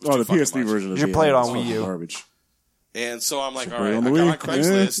 much. Yeah. It was Oh, the too fucking PS3 much. version of You should play it on Bayonetta is Wii U. Garbage. And so I'm like, all play right, it on I the got on Wii.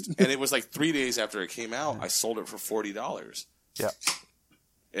 Craigslist, and it was like 3 days after it came out. I sold it for $40. Yeah.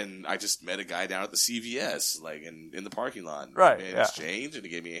 And I just met a guy down at the CVS, like in the parking lot. Right, And yeah. exchanged, and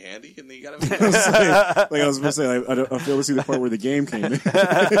he gave me a handy, and then he got a Like I was going to say, I fail to see the part where the game came in.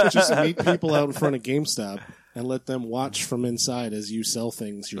 Just meet people out in front of GameStop. and let them watch from inside as you sell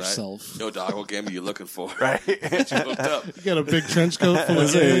things yourself. Yo, dog, what game are you looking for? Right. Get you hooked up. You got a big trench coat full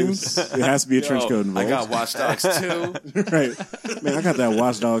of games. It has to be a trench coat involved. I got Watch Dogs 2. Right. Man, I got that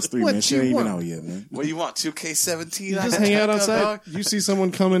Watch Dogs 3, What man. you Shit ain't even want? out yet, man. What do you want, 2K17? You just hang out outside. You see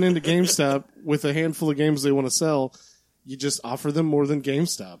someone coming into GameStop with a handful of games they want to sell. You just offer them more than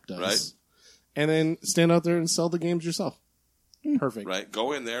GameStop does. Right. And then stand out there and sell the games yourself. Perfect. Right?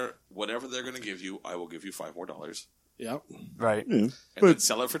 Go in there. Whatever they're going to give you, I will give you $5 more. Yep. Right. Yeah. And then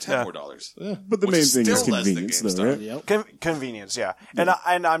sell it for $10 more. Yeah. But the Which main is thing is still less than convenience, though, GameStop. right? Yep. Convenience, yeah.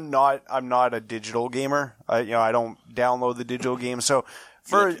 And I'm not a digital gamer. I don't download the digital games. So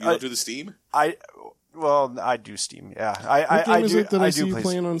You don't do the Steam? I do Steam. Yeah, What game is it that I see do you play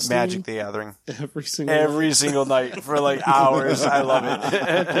playing on Steam? Magic the Gathering Every single single night for like hours. I love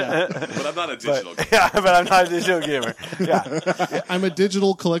it. But I'm not a digital gamer. Yeah, but I'm not a digital gamer. Yeah, I'm a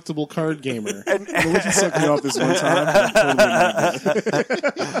digital collectible card gamer. Would you suck me off this one time? I'm totally not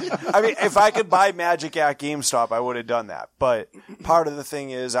good. I mean, if I could buy Magic at GameStop, I would have done that. But part of the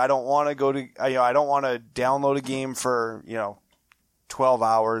thing is, I don't want to I don't want to download a game for 12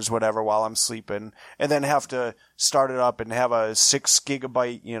 hours, whatever, while I'm sleeping, and then have to start it up and have a 6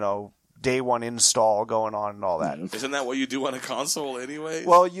 gigabyte, day one install going on and all that. Isn't that what you do on a console anyway?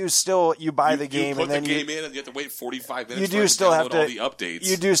 Well, you buy the game you put and then the game in and you have to wait 45 minutes you for do it to still have download to all the updates.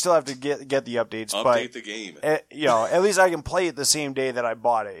 You do still have to get the updates, Update the game. at least I can play it the same day that I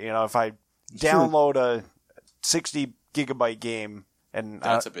bought it. If I download a 60 gigabyte game. And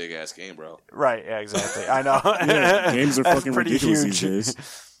That's a big ass game, bro. Right, yeah, exactly. I know. Yeah, games are That's fucking pretty ridiculous huge. these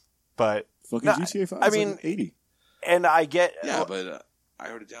days. But Fucking no, GTA 5 I is mean, like 80. and I get Yeah, but I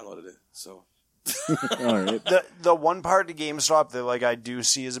already downloaded it, so. All right. the one part to GameStop that I do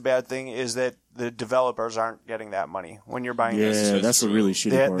see as a bad thing is that the developers aren't getting that money when you're buying Yeah, this. that's a really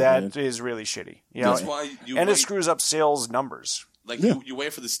shitty part, That man. is really shitty. That's why you and wait, it screws up sales numbers. you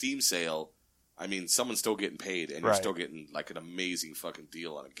wait for the Steam sale. I mean, someone's still getting paid, and you're Right. still getting like an amazing fucking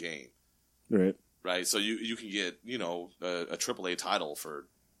deal on a game, Right. right? So you can get a AAA title for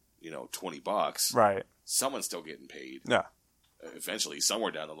 $20. Right. Someone's still getting paid. Yeah. Eventually,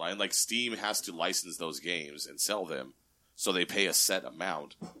 somewhere down the line, like Steam has to license those games and sell them, so they pay a set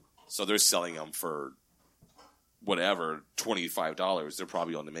amount. So they're selling them for whatever $25. They're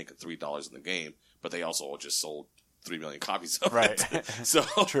probably only making $3 in the game, but they also just sold 3 million copies of Right. it. So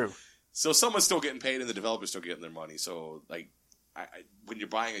True. So someone's still getting paid, and the developer's still getting their money. So when you're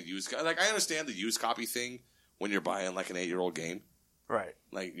buying a used, I understand the used copy thing when you're buying like an 8-year-old game. Right.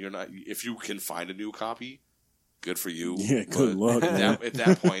 Like you're not, if you can find a new copy, good for you. Yeah, good luck, man. At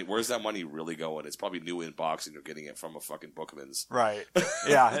that point, where's that money really going? It's probably new in box, and you're getting it from a fucking Bookman's. Right.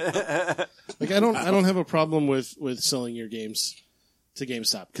 Yeah. I don't have a problem with selling your games to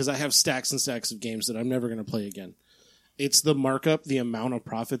GameStop because I have stacks and stacks of games that I'm never going to play again. It's the markup, the amount of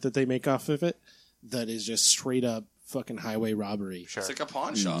profit that they make off of it that is just straight up fucking highway robbery. Sure. It's like a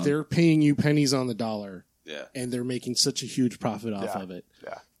pawn shop. They're paying you pennies on the dollar, Yeah. and they're making such a huge profit off Yeah. of it.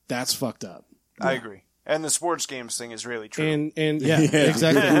 Yeah. That's fucked up. I agree. And the sports games thing is really true. And yeah,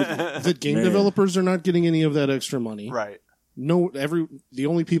 exactly. The game Man. developers are not getting any of that extra money. right. The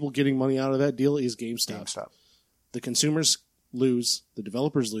only people getting money out of that deal is GameStop. GameStop. The consumers lose, the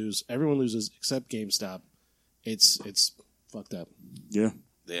developers lose, everyone loses except GameStop. It's fucked up. Yeah.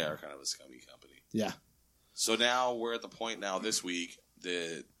 They are kind of a scummy company. Yeah. So now we're at the point now this week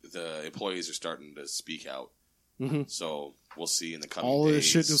the employees are starting to speak out. Mm-hmm. So we'll see in the coming All of days this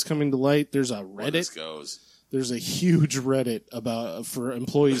shit is coming to light. There's a where this Reddit. goes. There's a huge Reddit for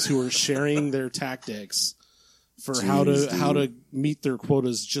employees who are sharing their tactics for how to meet their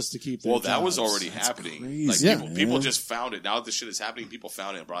quotas just to keep their Well, that was jobs. already happening. crazy, Like Yeah. people just found it. Now that this shit is happening, people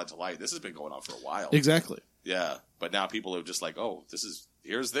found it and brought it to light. This has been going on for a while. Exactly. Yeah, but now people are just like, oh,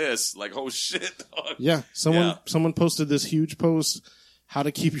 here's this. Like, oh shit, dog. Yeah. Someone posted this huge post, how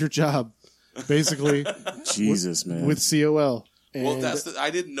to keep your job, basically Jesus, man. with COL. And Well, I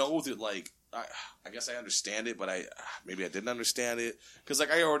didn't know that. Like, I guess I understand it, but maybe I didn't understand it because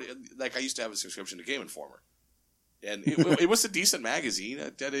I used to have a subscription to Game Informer, and it was a decent magazine. I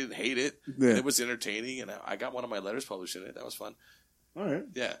didn't hate it. Yeah. It was entertaining, and I got one of my letters published in it. That was fun. All right.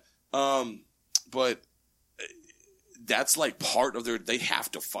 Yeah. But that's like part of they have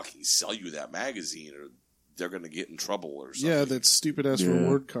to fucking sell you that magazine or they're going to get in trouble or something. yeah, that stupid ass Yeah.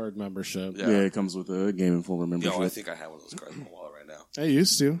 reward card membership. Yeah. Yeah, it comes with a Game Informer membership. I think I have one of those cards in my wallet right now. I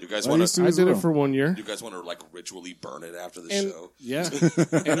used to. You guys I want used to? to I as did well. it for 1 year. You guys want to like ritually burn it after the And, show? yeah.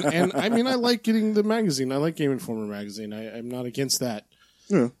 and I mean, I like getting the magazine. I like Game Informer magazine. I'm not against that.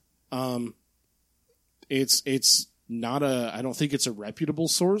 Yeah. It's not I don't think it's a reputable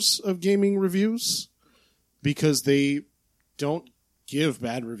source of gaming reviews. because they don't give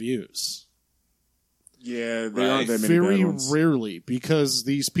bad reviews. Yeah, there aren't that many Very bad ones. rarely, because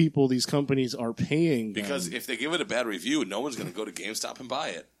these companies are paying them. Because if they give it a bad review, no one's going to go to GameStop and buy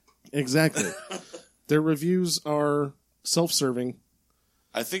it. Exactly. Their reviews are self-serving.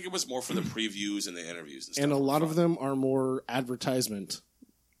 I think it was more for the previews and the interviews and stuff. And a lot of them are more advertisement.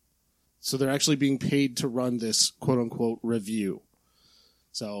 So they're actually being paid to run this quote-unquote review.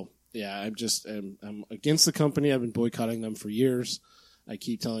 So, yeah, I'm against the company. I've been boycotting them for years. I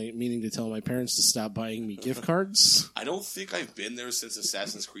keep meaning to tell my parents to stop buying me gift cards. I don't think I've been there since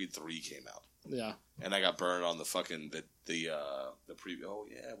Assassin's Creed 3 came out. Yeah. And I got burned on the fucking, the preview. Oh,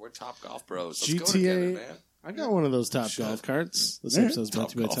 yeah, we're Top Golf Bros. Let's GTA, go together, man. I got one of those Top Golf cards. This episode's brought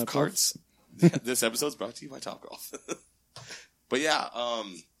to you by Top cards. This episode's brought to you by Top Golf. But yeah,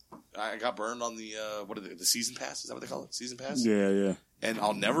 I got burned on the the season pass? Is that what they call it? Season pass? Yeah. And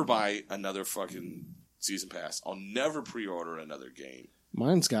I'll never buy another fucking season pass. I'll never pre-order another game.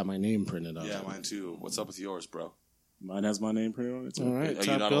 Mine's got my name printed on it. Yeah, mine too. What's up with yours, bro? Mine has my name printed on it too. All right. Are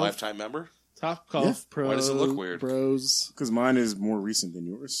you not a lifetime member? Top Golf Pro. Why does it look weird? Bros. Because mine is more recent than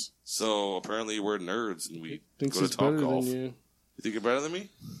yours. So apparently we're nerds and we Thinks go to it's Top better Golf. than you. You think you're better than me?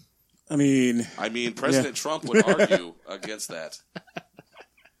 I mean, President Trump would argue against that.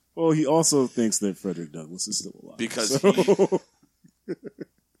 Well, he also thinks that Frederick Douglass is still alive. Because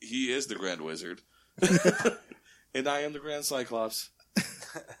he is the Grand Wizard. And I am the Grand Cyclops.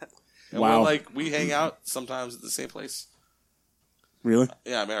 And wow. we hang out sometimes at the same place. Really?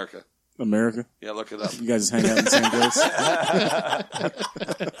 Yeah, America. America? Yeah, look it up. You guys just hang out in the same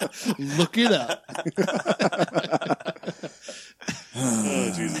place? Look it up.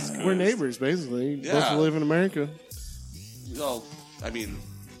 Oh, Jesus Christ. We're neighbors, basically. Yeah. Both live in America. Well, I mean,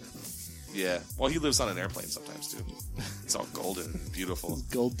 yeah. Well, he lives on an airplane sometimes, too. It's all golden and beautiful.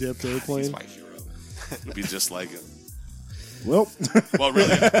 Gold-dipped He's airplane. my hero. It'll be just like him. Well,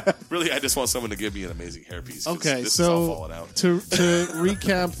 really, I just want someone to give me an amazing hairpiece. Okay, this is all so falling out. to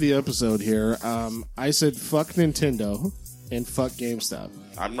recap the episode here, I said fuck Nintendo and fuck GameStop.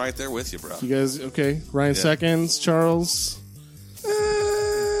 I'm right there with you, bro. You guys okay? Ryan Yeah. seconds, Charles.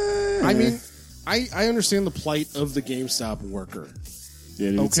 I mean, I understand the plight of the GameStop worker.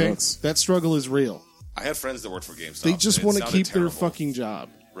 yeah, dude, it Okay, sucks. that struggle is real. I had friends that worked for GameStop. They just and it want to sounded keep their terrible, fucking job.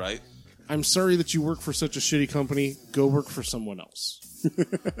 right. I'm sorry that you work for such a shitty company. Go work for someone else.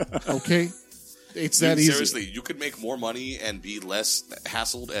 Okay? It's that Dude, easy. seriously, you could make more money and be less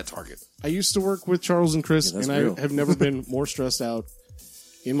hassled at Target. I used to work with Charles and Chris, Yeah, that's and real. I have never been more stressed out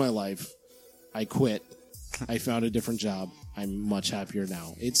in my life. I quit. I found a different job. I'm much happier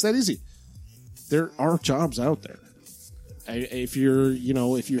now. It's that easy. There are jobs out there. If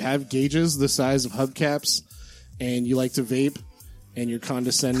you have gauges the size of hubcaps and you like to vape and you're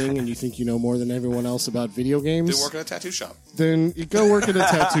condescending and you think you know more than everyone else about video games, They work at a tattoo shop. then you go work at a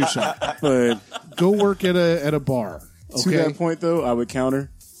tattoo shop. But Go work at a bar. to Okay? that point, though, I would counter.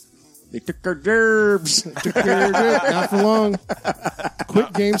 They took our gerbs. Not for long. Quit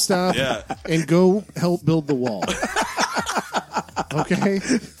GameStop Yeah. and go help build the wall. Okay?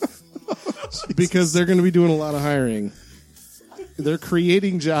 Because they're going to be doing a lot of hiring. They're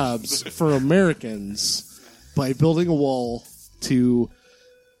creating jobs for Americans by building a wall to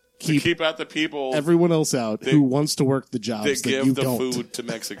keep Keep out the people everyone else out who wants to work the jobs that that you give the don't. food to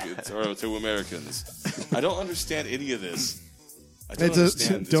Mexicans or to Americans. I don't understand any of this. I don't It's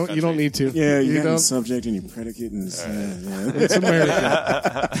understand this you don't country. need to. Yeah, you got don't. your subject and your predicate. And It's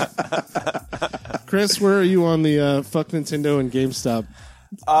America. Chris, where are you on the fuck Nintendo and GameStop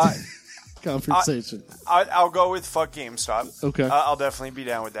conversation? I'll go with fuck GameStop. Okay. I'll definitely be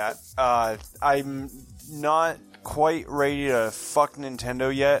down with that. I'm not quite ready to fuck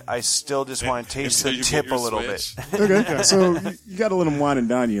Nintendo yet. I still just want to taste Until the you tip get a your little Switch. bit. okay, so you got to let them wine and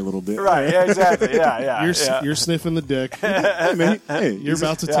dine you a little bit. Right, yeah, exactly. Yeah. You're sniffing the dick. Hey, man, hey, You're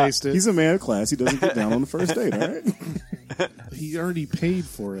about to yeah. taste it. He's a man of class. He doesn't get down on the first date, all right? He already paid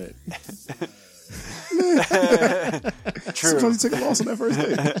for it. True. Sometimes you take a loss on that first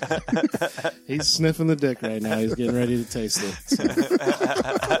date. He's sniffing the dick right now. He's getting ready to taste it. So.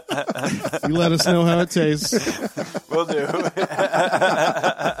 You let us know how it tastes. Will do.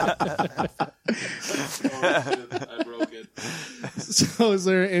 I broke it. So, is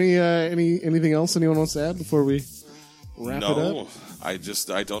there anything else anyone wants to add before we wrap it No, up?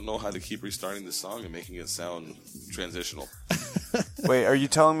 I don't know how to keep restarting the song and making it sound transitional. Wait, are you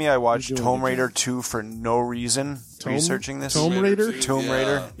telling me I watched You're doing Tomb a good Raider 2 for no reason? Researching this? Tomb Raider? Tomb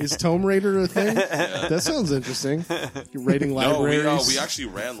Raider? Is Tomb Raider a thing? That sounds interesting. You're raiding libraries. No, we actually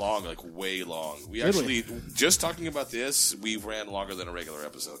ran long, like way long. We actually, just talking about this, we ran longer than a regular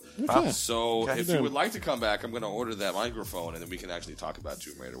episode. Okay. So Okay. if you would like to come back, I'm going to order that microphone, and then we can actually talk about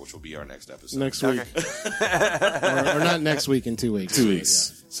Tomb Raider, which will be our next episode. Next week. or not next week, in 2 weeks. 2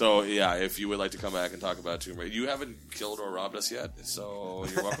 weeks. So, yeah, if you would like to come back and talk about Tomb Raider. You haven't killed or robbed us yet, so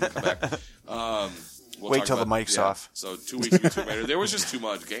you're welcome to come back. We'll Wait talk till the about- mic's off. So 2 weeks to Tomb Raider. There was just too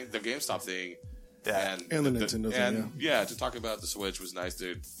much. The GameStop thing. Yeah. And the Nintendo thing, And, yeah, to talk about the Switch was nice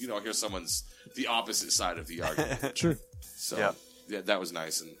to, hear the opposite side of the argument. Sure. So, Yeah. that was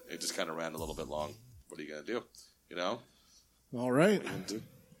nice, and it just kind of ran a little bit long. What are you going to do? All right.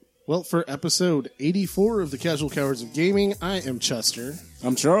 Well, for episode 84 of the Casual Cowards of Gaming, I am Chester.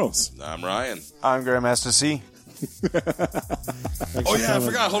 I'm Charles. I'm Ryan. I'm Grandmaster C. Oh, yeah, I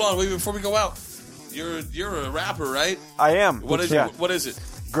forgot. Hold on. Wait, before we go out. You're a rapper, right? I am. What is it?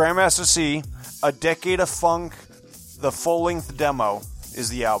 Grandmaster C, A Decade of Funk, the full-length demo is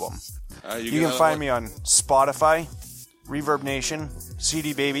the album. You can find me on Spotify, Reverb Nation,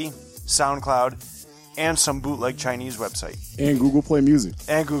 CD Baby, SoundCloud, and some bootleg Chinese website. And Google Play Music.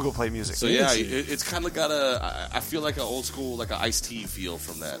 And Google Play Music. So yeah, it's kind of got I feel like an old school, like an iced tea feel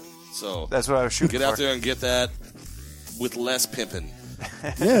from that. So That's what I was shooting get out for. there and get that with less pimping.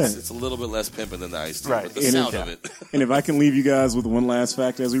 Yeah. It's a little bit less pimping than the iced tea, Right. but the And sound of it. And if I can leave you guys with one last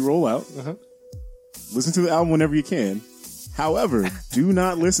fact as we roll out, listen to the album whenever you can. However, do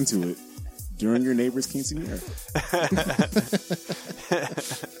not listen to it during your neighbor's quinceanera.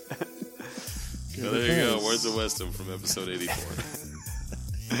 So there you go. Words of wisdom from episode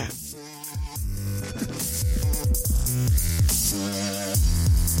 84.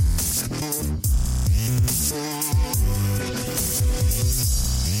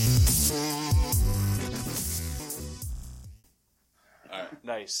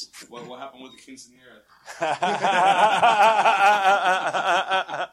 Nice. What happened with the quinceanera?